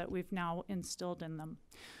resilience that we've now instilled in them.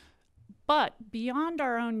 But beyond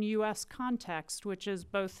our own U.S. context, which is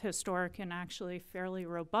both historic and actually fairly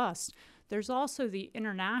robust, there's also the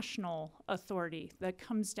international authority that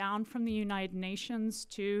comes down from the United Nations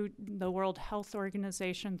to the World Health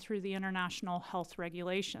Organization through the international health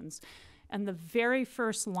regulations. And the very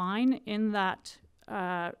first line in that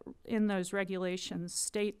in those regulations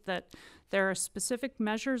state that there are specific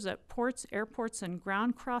measures at ports, airports, and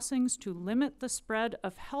ground crossings to limit the spread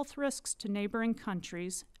of health risks to neighboring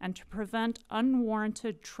countries and to prevent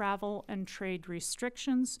unwarranted travel and trade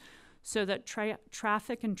restrictions so that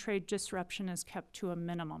traffic and trade disruption is kept to a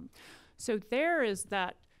minimum. So there is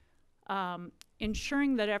that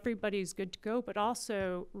ensuring that everybody's good to go, but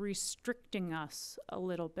also restricting us a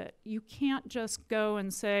little bit. You can't just go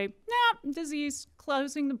and say, nah, disease,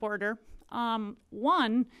 closing the border.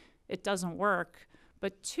 One, it doesn't work.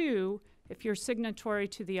 But two, if you're signatory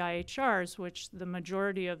to the IHRs, which the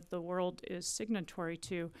majority of the world is signatory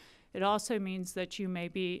to, it also means that you may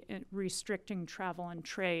be restricting travel and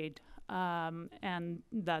trade. And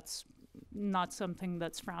that's not something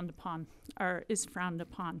that's frowned upon or is frowned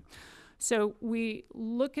upon. So we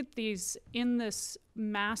look at these in this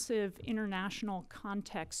massive international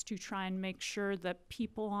context to try and make sure that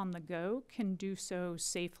people on the go can do so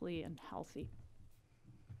safely and healthy.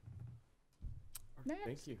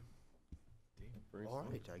 Thank you. All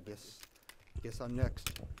right, I guess I'm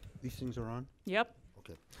next. These things are on? Yep.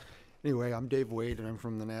 Okay. Anyway, I'm Dave Wade, and I'm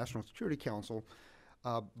from the National Security Council.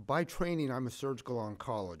 By training, I'm a surgical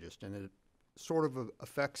oncologist, and it sort of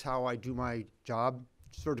affects how I do my job.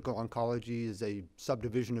 Surgical oncology is a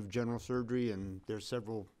subdivision of general surgery, and there's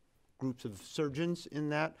several groups of surgeons in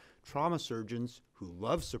that. Trauma surgeons who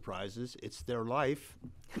love surprises, it's their life,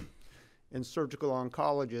 and surgical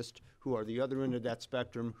oncologists who are the other end of that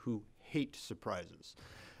spectrum who hate surprises.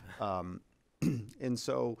 And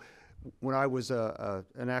so when I was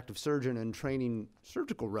an active surgeon and training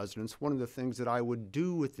surgical residents, one of the things that I would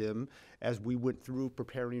do with them as we went through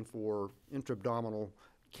preparing for intra-abdominal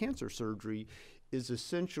cancer surgery is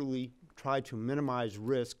essentially try to minimize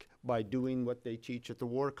risk by doing what they teach at the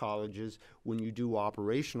war colleges when you do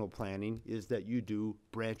operational planning, is that you do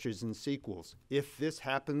branches and sequels. If this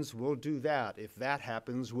happens, we'll do that. If that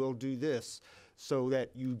happens, we'll do this, so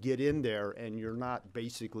that you get in there and you're not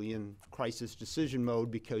basically in crisis decision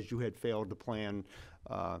mode because you had failed to plan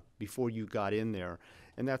before you got in there.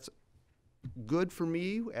 And that's good for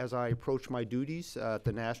me as I approach my duties at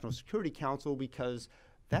the National Security Council, because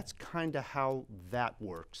that's kind of how that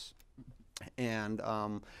works. And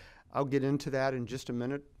I'll get into that in just a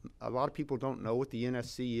minute. A lot of people don't know what the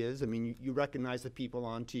NSC is. I mean, you recognize the people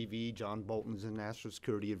on TV. John Bolton's a national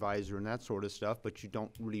security advisor and that sort of stuff, but you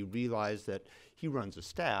don't really realize that he runs a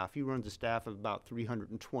staff. He runs a staff of about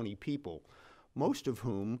 320 people, most of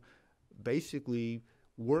whom basically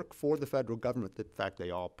work for the federal government. In fact,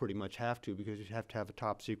 they all pretty much have to, because you have to have a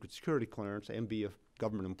top secret security clearance and be a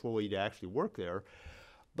government employee to actually work there.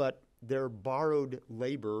 But they're borrowed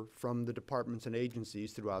labor from the departments and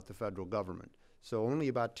agencies throughout the federal government. So only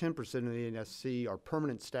about 10% of the NSC are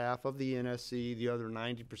permanent staff of the NSC. The other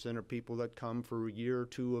 90% are people that come for a year or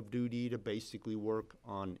two of duty to basically work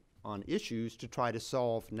on issues to try to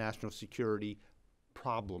solve national security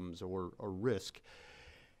problems or risk.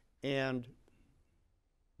 And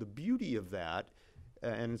the beauty of that,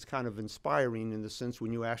 and it's kind of inspiring in the sense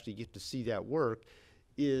when you actually get to see that work,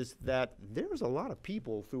 is that there's a lot of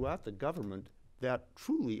people throughout the government that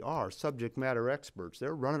truly are subject matter experts.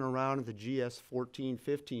 They're running around at the GS 14,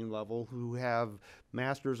 15 level who have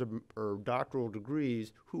master's or doctoral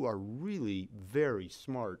degrees who are really very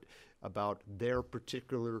smart about their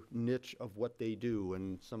particular niche of what they do.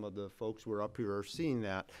 And some of the folks who are up here are seeing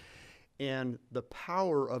that. And the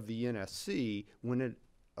power of the NSC when it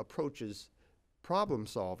approaches problem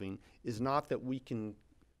solving is not that we can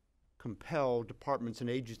compel departments and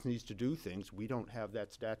agencies to do things. We don't have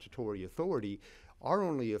that statutory authority. Our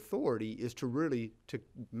only authority is to really to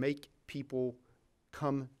make people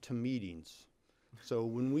come to meetings. So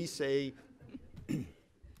when we say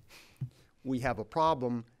we have a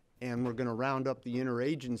problem and we're going to round up the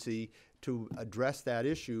interagency to address that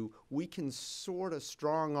issue, we can sort of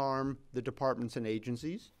strong arm the departments and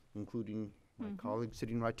agencies, including my colleague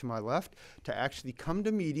sitting right to my left, to actually come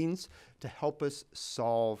to meetings to help us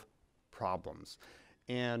solve problems.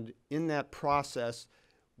 And in that process,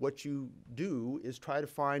 what you do is try to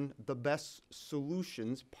find the best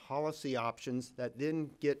solutions, policy options that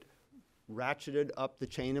then get ratcheted up the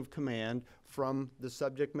chain of command from the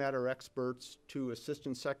subject matter experts to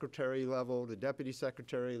assistant secretary level, to deputy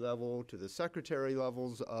secretary level, to the secretary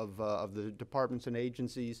levels of the departments and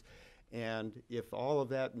agencies. And if all of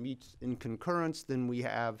that meets in concurrence, then we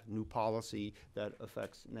have new policy that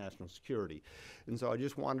affects national security. And so I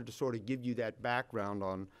just wanted to sort of give you that background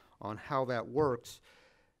on how that works.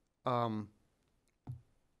 And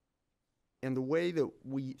the way that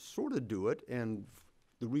we sort of do it, and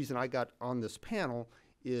the reason I got on this panel,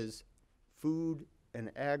 is food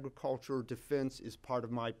and agriculture defense is part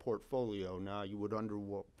of my portfolio. Now, you would wonder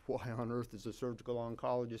why on earth is a surgical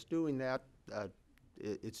oncologist doing that?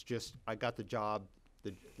 It's just, I got the job,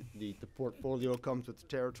 the portfolio comes with the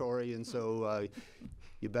territory, and so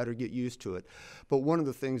you better get used to it. But one of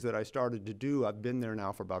the things that I started to do, I've been there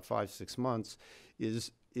now for about 5-6 months,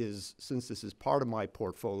 is since this is part of my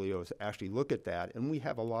portfolio, is actually look at that, and we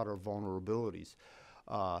have a lot of vulnerabilities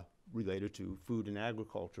related to food and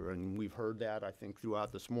agriculture, and we've heard that, I think,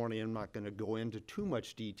 throughout this morning. I'm not going to go into too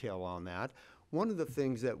much detail on that. One of the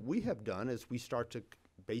things that we have done is we start to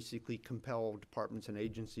basically compel departments and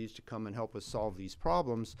agencies to come and help us solve these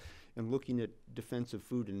problems. And looking at defense of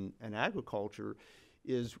food and agriculture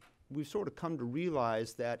is we've sort of come to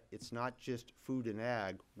realize that it's not just food and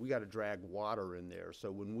ag, we got to drag water in there.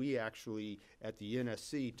 So when we actually at the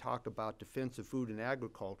NSC talk about defense of food and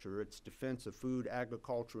agriculture, it's defense of food,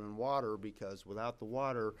 agriculture, and water, because without the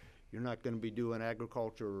water, you're not going to be doing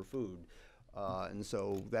agriculture or food. And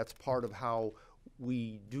so that's part of how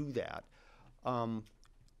we do that.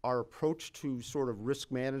 Our approach to sort of risk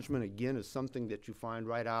management, again, is something that you find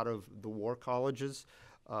right out of the war colleges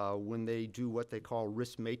when they do what they call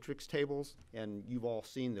risk matrix tables. And you've all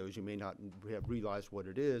seen those. You may not have realized what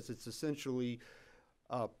it is. It's essentially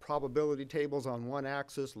probability tables on one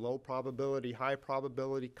axis, low probability, high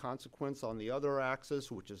probability, consequence on the other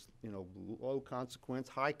axis, which is, low consequence,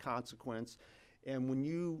 high consequence. And when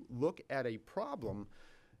you look at a problem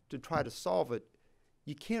to try to solve it,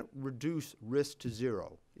 you can't reduce risk to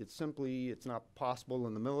zero. It's not possible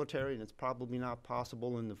in the military, and it's probably not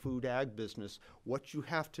possible in the food ag business. What you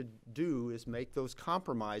have to do is make those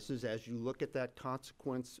compromises as you look at that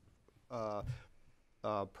consequence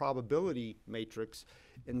probability matrix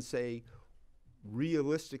and say,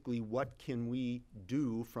 realistically, what can we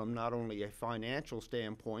do from not only a financial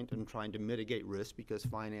standpoint and trying to mitigate risk, because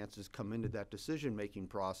finances come into that decision-making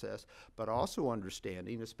process, but also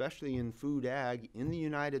understanding, especially in food ag in the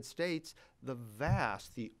United States,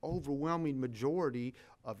 the overwhelming majority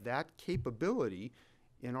of that capability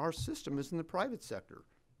in our system is in the private sector.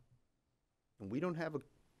 And we don't have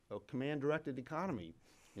a command-directed economy.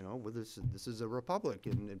 This is a republic,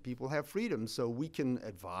 and people have freedom, so we can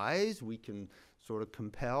advise, we can sort of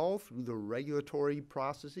compel through the regulatory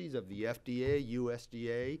processes of the FDA,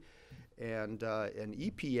 USDA, and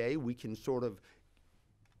EPA. We can sort of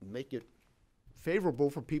make it favorable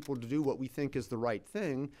for people to do what we think is the right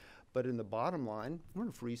thing, but in the bottom line, we're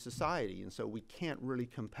a free society, and so we can't really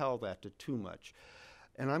compel that to too much.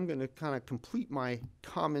 And I'm going to kind of complete my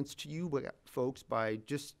comments to you folks by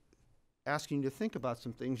just asking you to think about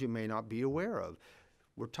some things you may not be aware of.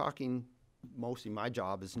 We're talking, mostly my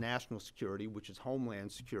job is national security, which is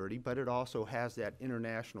homeland security, but it also has that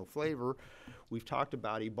international flavor. We've talked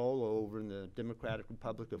about Ebola over in the Democratic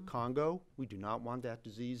Republic of Congo. We do not want that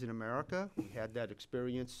disease in America. We had that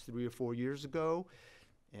experience 3 or 4 years ago,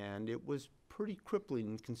 and it was pretty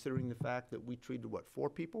crippling considering the fact that we treated, 4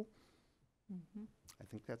 people? Mm-hmm. I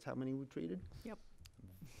think that's how many we treated? Yep.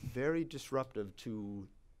 Very disruptive to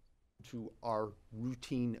our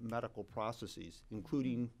routine medical processes,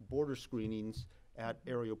 including border screenings at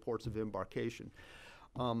aerial ports of embarkation.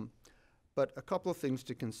 But a couple of things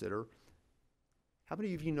to consider. How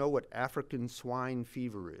many of you know what African swine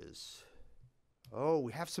fever is? Oh,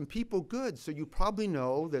 we have some people, good. So you probably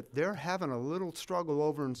know that they're having a little struggle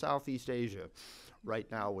over in Southeast Asia right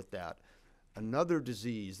now with that. Another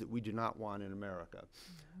disease that we do not want in America.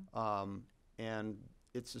 And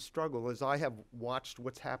it's a struggle. As I have watched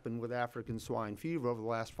what's happened with African swine fever over the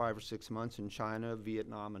last 5 or 6 months in China,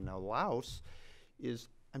 Vietnam, and now Laos,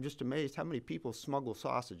 I'm just amazed how many people smuggle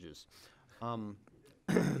sausages.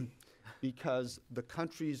 Because the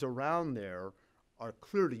countries around there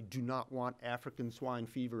clearly do not want African swine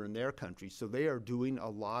fever in their country. So they are doing a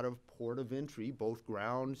lot of port of entry, both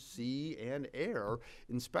ground, sea, and air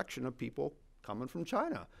inspection of people coming from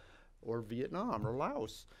China or Vietnam or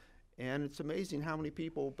Laos. And it's amazing how many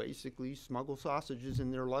people basically smuggle sausages in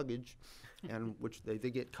their luggage, and which they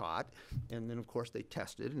get caught. And then, of course, they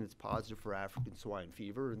test it, and it's positive for African swine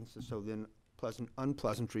fever. And so then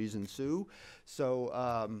unpleasantries ensue.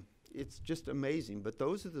 So it's just amazing. But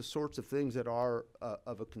those are the sorts of things that are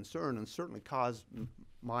of a concern and certainly cause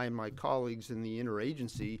my colleagues in the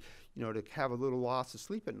interagency, to have a little loss of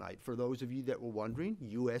sleep at night. For those of you that were wondering,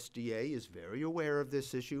 USDA is very aware of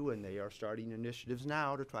this issue, and they are starting initiatives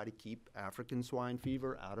now to try to keep African swine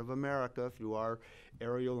fever out of America through our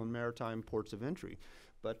aerial and maritime ports of entry.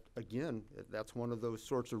 But again, that's one of those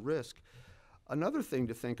sorts of risks. Another thing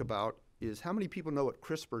to think about is how many people know what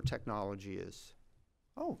CRISPR technology is?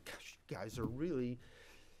 Oh, gosh, you guys are really,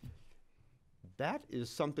 that is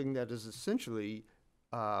something that is essentially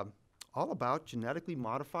all about genetically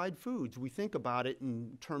modified foods. We think about it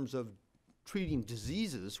in terms of treating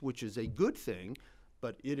diseases, which is a good thing,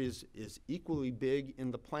 but it is equally big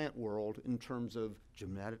in the plant world in terms of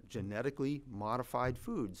genetically modified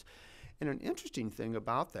foods. And an interesting thing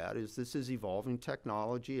about that is this is evolving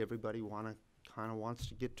technology. Everybody kind of wants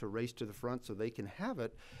to get to race to the front so they can have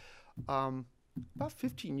it. About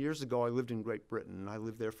 15 years ago, I lived in Great Britain, and I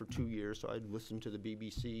lived there for 2 years, so I'd listen to the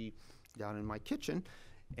BBC down in my kitchen.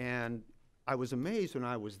 And I was amazed when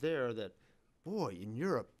I was there that, boy, in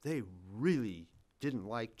Europe, they really didn't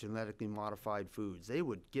like genetically modified foods. They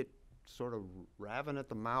would get sort of raven at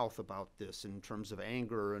the mouth about this in terms of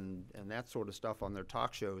anger and that sort of stuff on their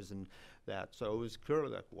talk shows and that. So it was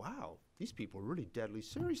clearly like, wow, these people are really deadly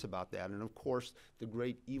serious about that. And of course, the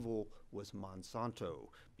great evil was Monsanto,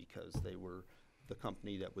 because they were the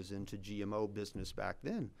company that was into GMO business back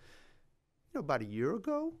then. About a year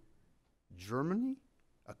ago, Germany,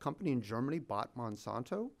 a company in Germany bought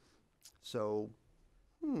Monsanto. So,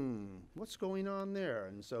 what's going on there?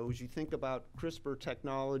 And so as you think about CRISPR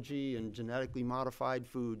technology and genetically modified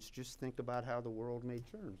foods, just think about how the world may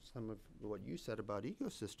turn. Some of what you said about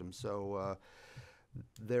ecosystems. So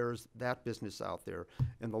there's that business out there.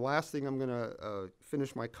 And the last thing I'm going to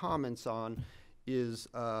finish my comments on is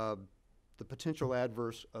the potential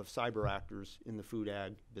adverse of cyber actors in the food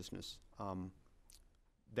ag business.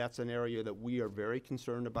 That's an area that we are very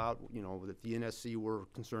concerned about. That the NSC, we're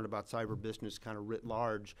concerned about cyber business kind of writ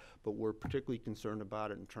large, but we're particularly concerned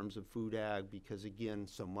about it in terms of food ag because, again,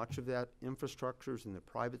 so much of that infrastructure is in the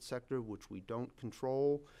private sector, which we don't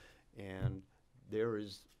control, and there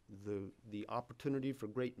is the opportunity for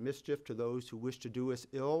great mischief to those who wish to do us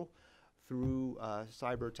ill through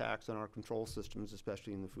cyber attacks on our control systems,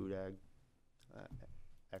 especially in the food ag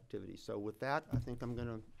activity. So with that, I think I'm going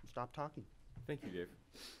to stop talking. Thank you, Dave.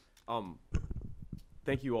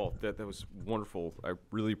 Thank you all. That was wonderful. I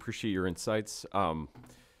really appreciate your insights.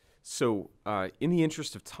 So in the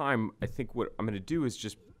interest of time, I think what I'm going to do is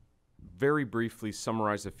just very briefly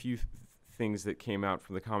summarize a few things that came out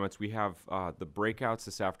from the comments. We have the breakouts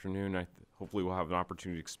this afternoon. Hopefully we'll have an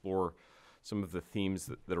opportunity to explore some of the themes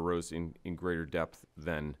that arose in greater depth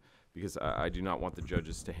then, because I do not want the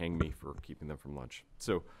judges to hang me for keeping them from lunch.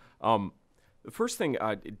 So the first thing,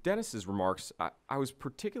 Dennis's remarks, I was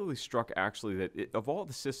particularly struck actually that of all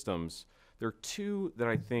the systems, there are two that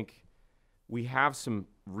I think we have some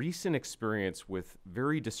recent experience with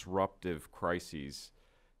very disruptive crises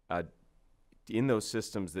in those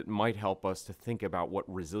systems that might help us to think about what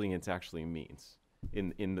resilience actually means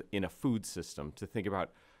in a food system, to think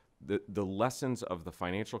about the lessons of the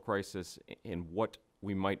financial crisis and what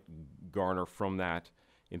we might garner from that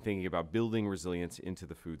in thinking about building resilience into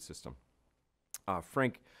the food system.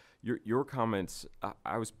 Frank, your comments,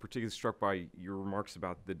 I was particularly struck by your remarks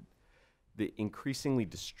about the increasingly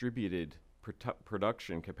distributed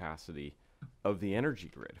production capacity of the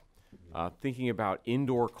energy grid. Thinking about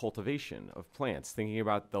indoor cultivation of plants, thinking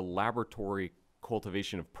about the laboratory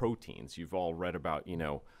cultivation of proteins. You've all read about,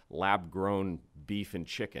 lab-grown beef and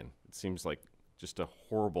chicken. It seems like just a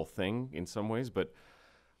horrible thing in some ways, but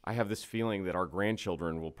I have this feeling that our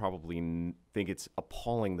grandchildren will probably think it's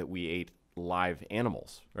appalling that we ate live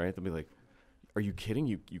animals, right? They'll be like, are you kidding?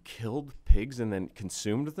 You killed pigs and then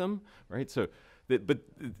consumed them, right? So, but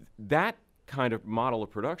that kind of model of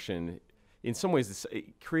production, in some ways,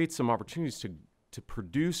 it creates some opportunities to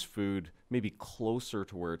produce food maybe closer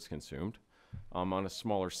to where it's consumed on a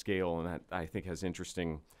smaller scale, and that I think has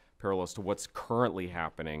interesting parallels to what's currently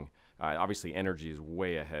happening. Obviously, energy is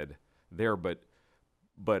way ahead there, but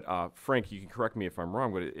Frank, you can correct me if I'm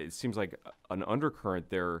wrong, but it seems like an undercurrent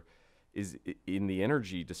there is in the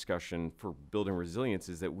energy discussion for building resilience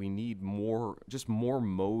is that we need more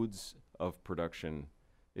modes of production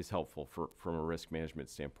is helpful from a risk management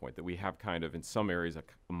standpoint, that we have kind of in some areas a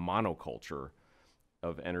monoculture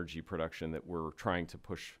of energy production that we're trying to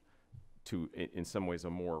push to, in some ways, a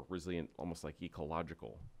more resilient, almost like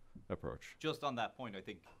ecological approach. Just on that point, I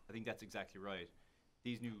think that's exactly right.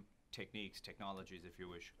 These new technologies, if you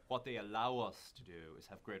wish, what they allow us to do is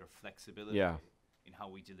have greater flexibility in how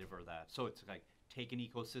we deliver that. So it's like, take an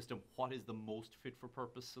ecosystem, what is the most fit for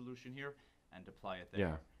purpose solution here, and apply it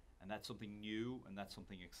there. And that's something new, and that's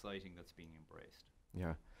something exciting that's being embraced.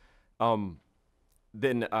 Yeah.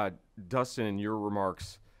 Then, Dustin, in your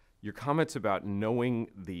remarks, your comments about knowing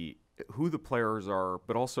who the players are,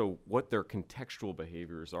 but also what their contextual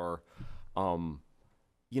behaviors are.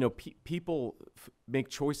 People make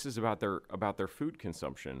choices about their food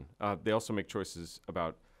consumption. They also make choices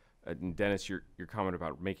about, and Dennis, your comment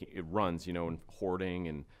about making it runs, and hoarding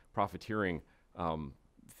and profiteering.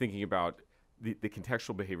 Thinking about the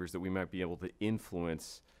contextual behaviors that we might be able to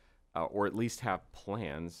influence, or at least have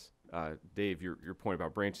plans. Dave, your point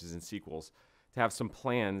about branches and sequels, to have some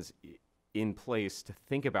plans in place to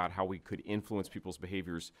think about how we could influence people's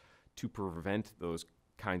behaviors to prevent those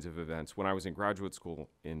kinds of events. When I was in graduate school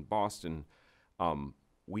in Boston,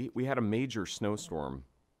 we had a major snowstorm,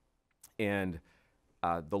 and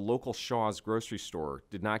the local Shaw's grocery store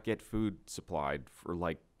did not get food supplied for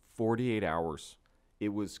like 48 hours.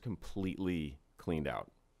 It was completely cleaned out.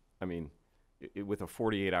 I mean, with a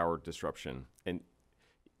 48-hour disruption. And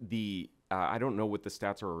I don't know what the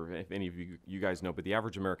stats are, if any of you guys know, but the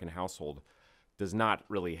average American household does not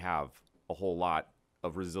really have a whole lot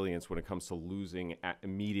of resilience when it comes to losing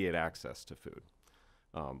immediate access to food,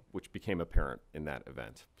 which became apparent in that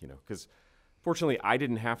event. Because fortunately, I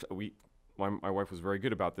didn't have to. My wife was very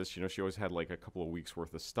good about this. She always had like a couple of weeks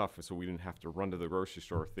worth of stuff, so we didn't have to run to the grocery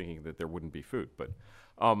store thinking that there wouldn't be food. But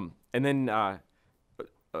and then a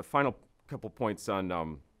final couple points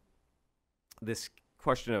on this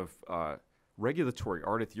question of regulatory.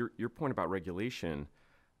 Ardith, your point about regulation.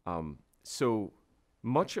 So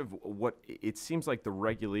much of what it seems like the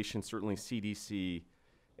regulation, certainly CDC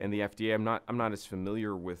and the FDA. I'm not as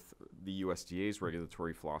familiar with the USDA's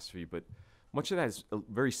regulatory philosophy, but much of that is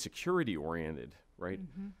very security oriented, right?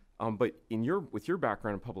 Mm-hmm. But with your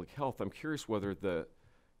background in public health, I'm curious whether a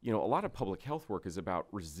lot of public health work is about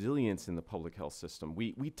resilience in the public health system.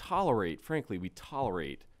 We tolerate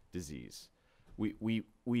disease.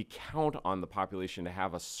 We count on the population to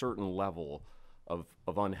have a certain level of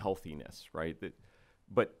unhealthiness, right?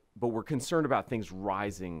 But we're concerned about things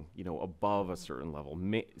rising, above a certain level.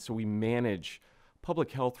 So we manage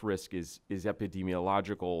public health risk is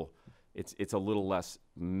epidemiological. It's a little less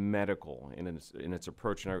medical in its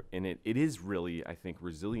approach, and it is really, I think,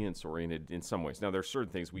 resilience oriented in some ways. Now, there are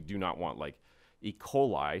certain things we do not want, like E.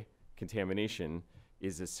 coli contamination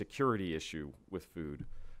is a security issue with food.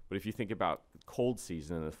 But if you think about cold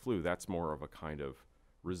season and the flu, that's more of a kind of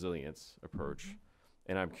resilience approach. Mm-hmm.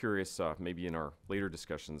 And I'm curious, maybe in our later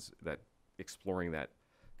discussions, that exploring that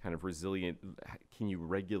kind of resilient, can you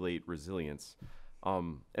regulate resilience?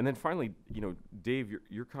 And then finally, Dave,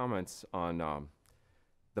 your comments on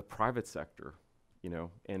the private sector,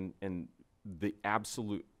 and the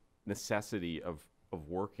absolute necessity of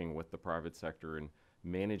working with the private sector and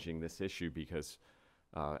managing this issue, because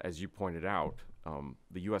as you pointed out,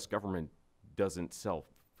 the U.S. government doesn't sell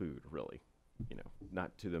food, really,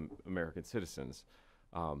 not to the American citizens.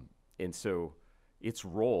 And so its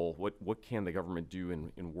role, what can the government do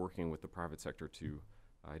in working with the private sector to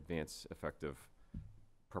advance effective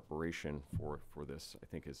preparation for this, I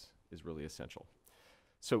think is really essential.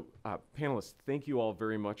 So panelists, thank you all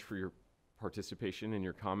very much for your participation and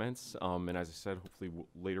your comments. And as I said, hopefully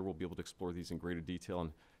later we'll be able to explore these in greater detail.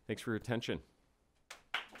 And thanks for your attention.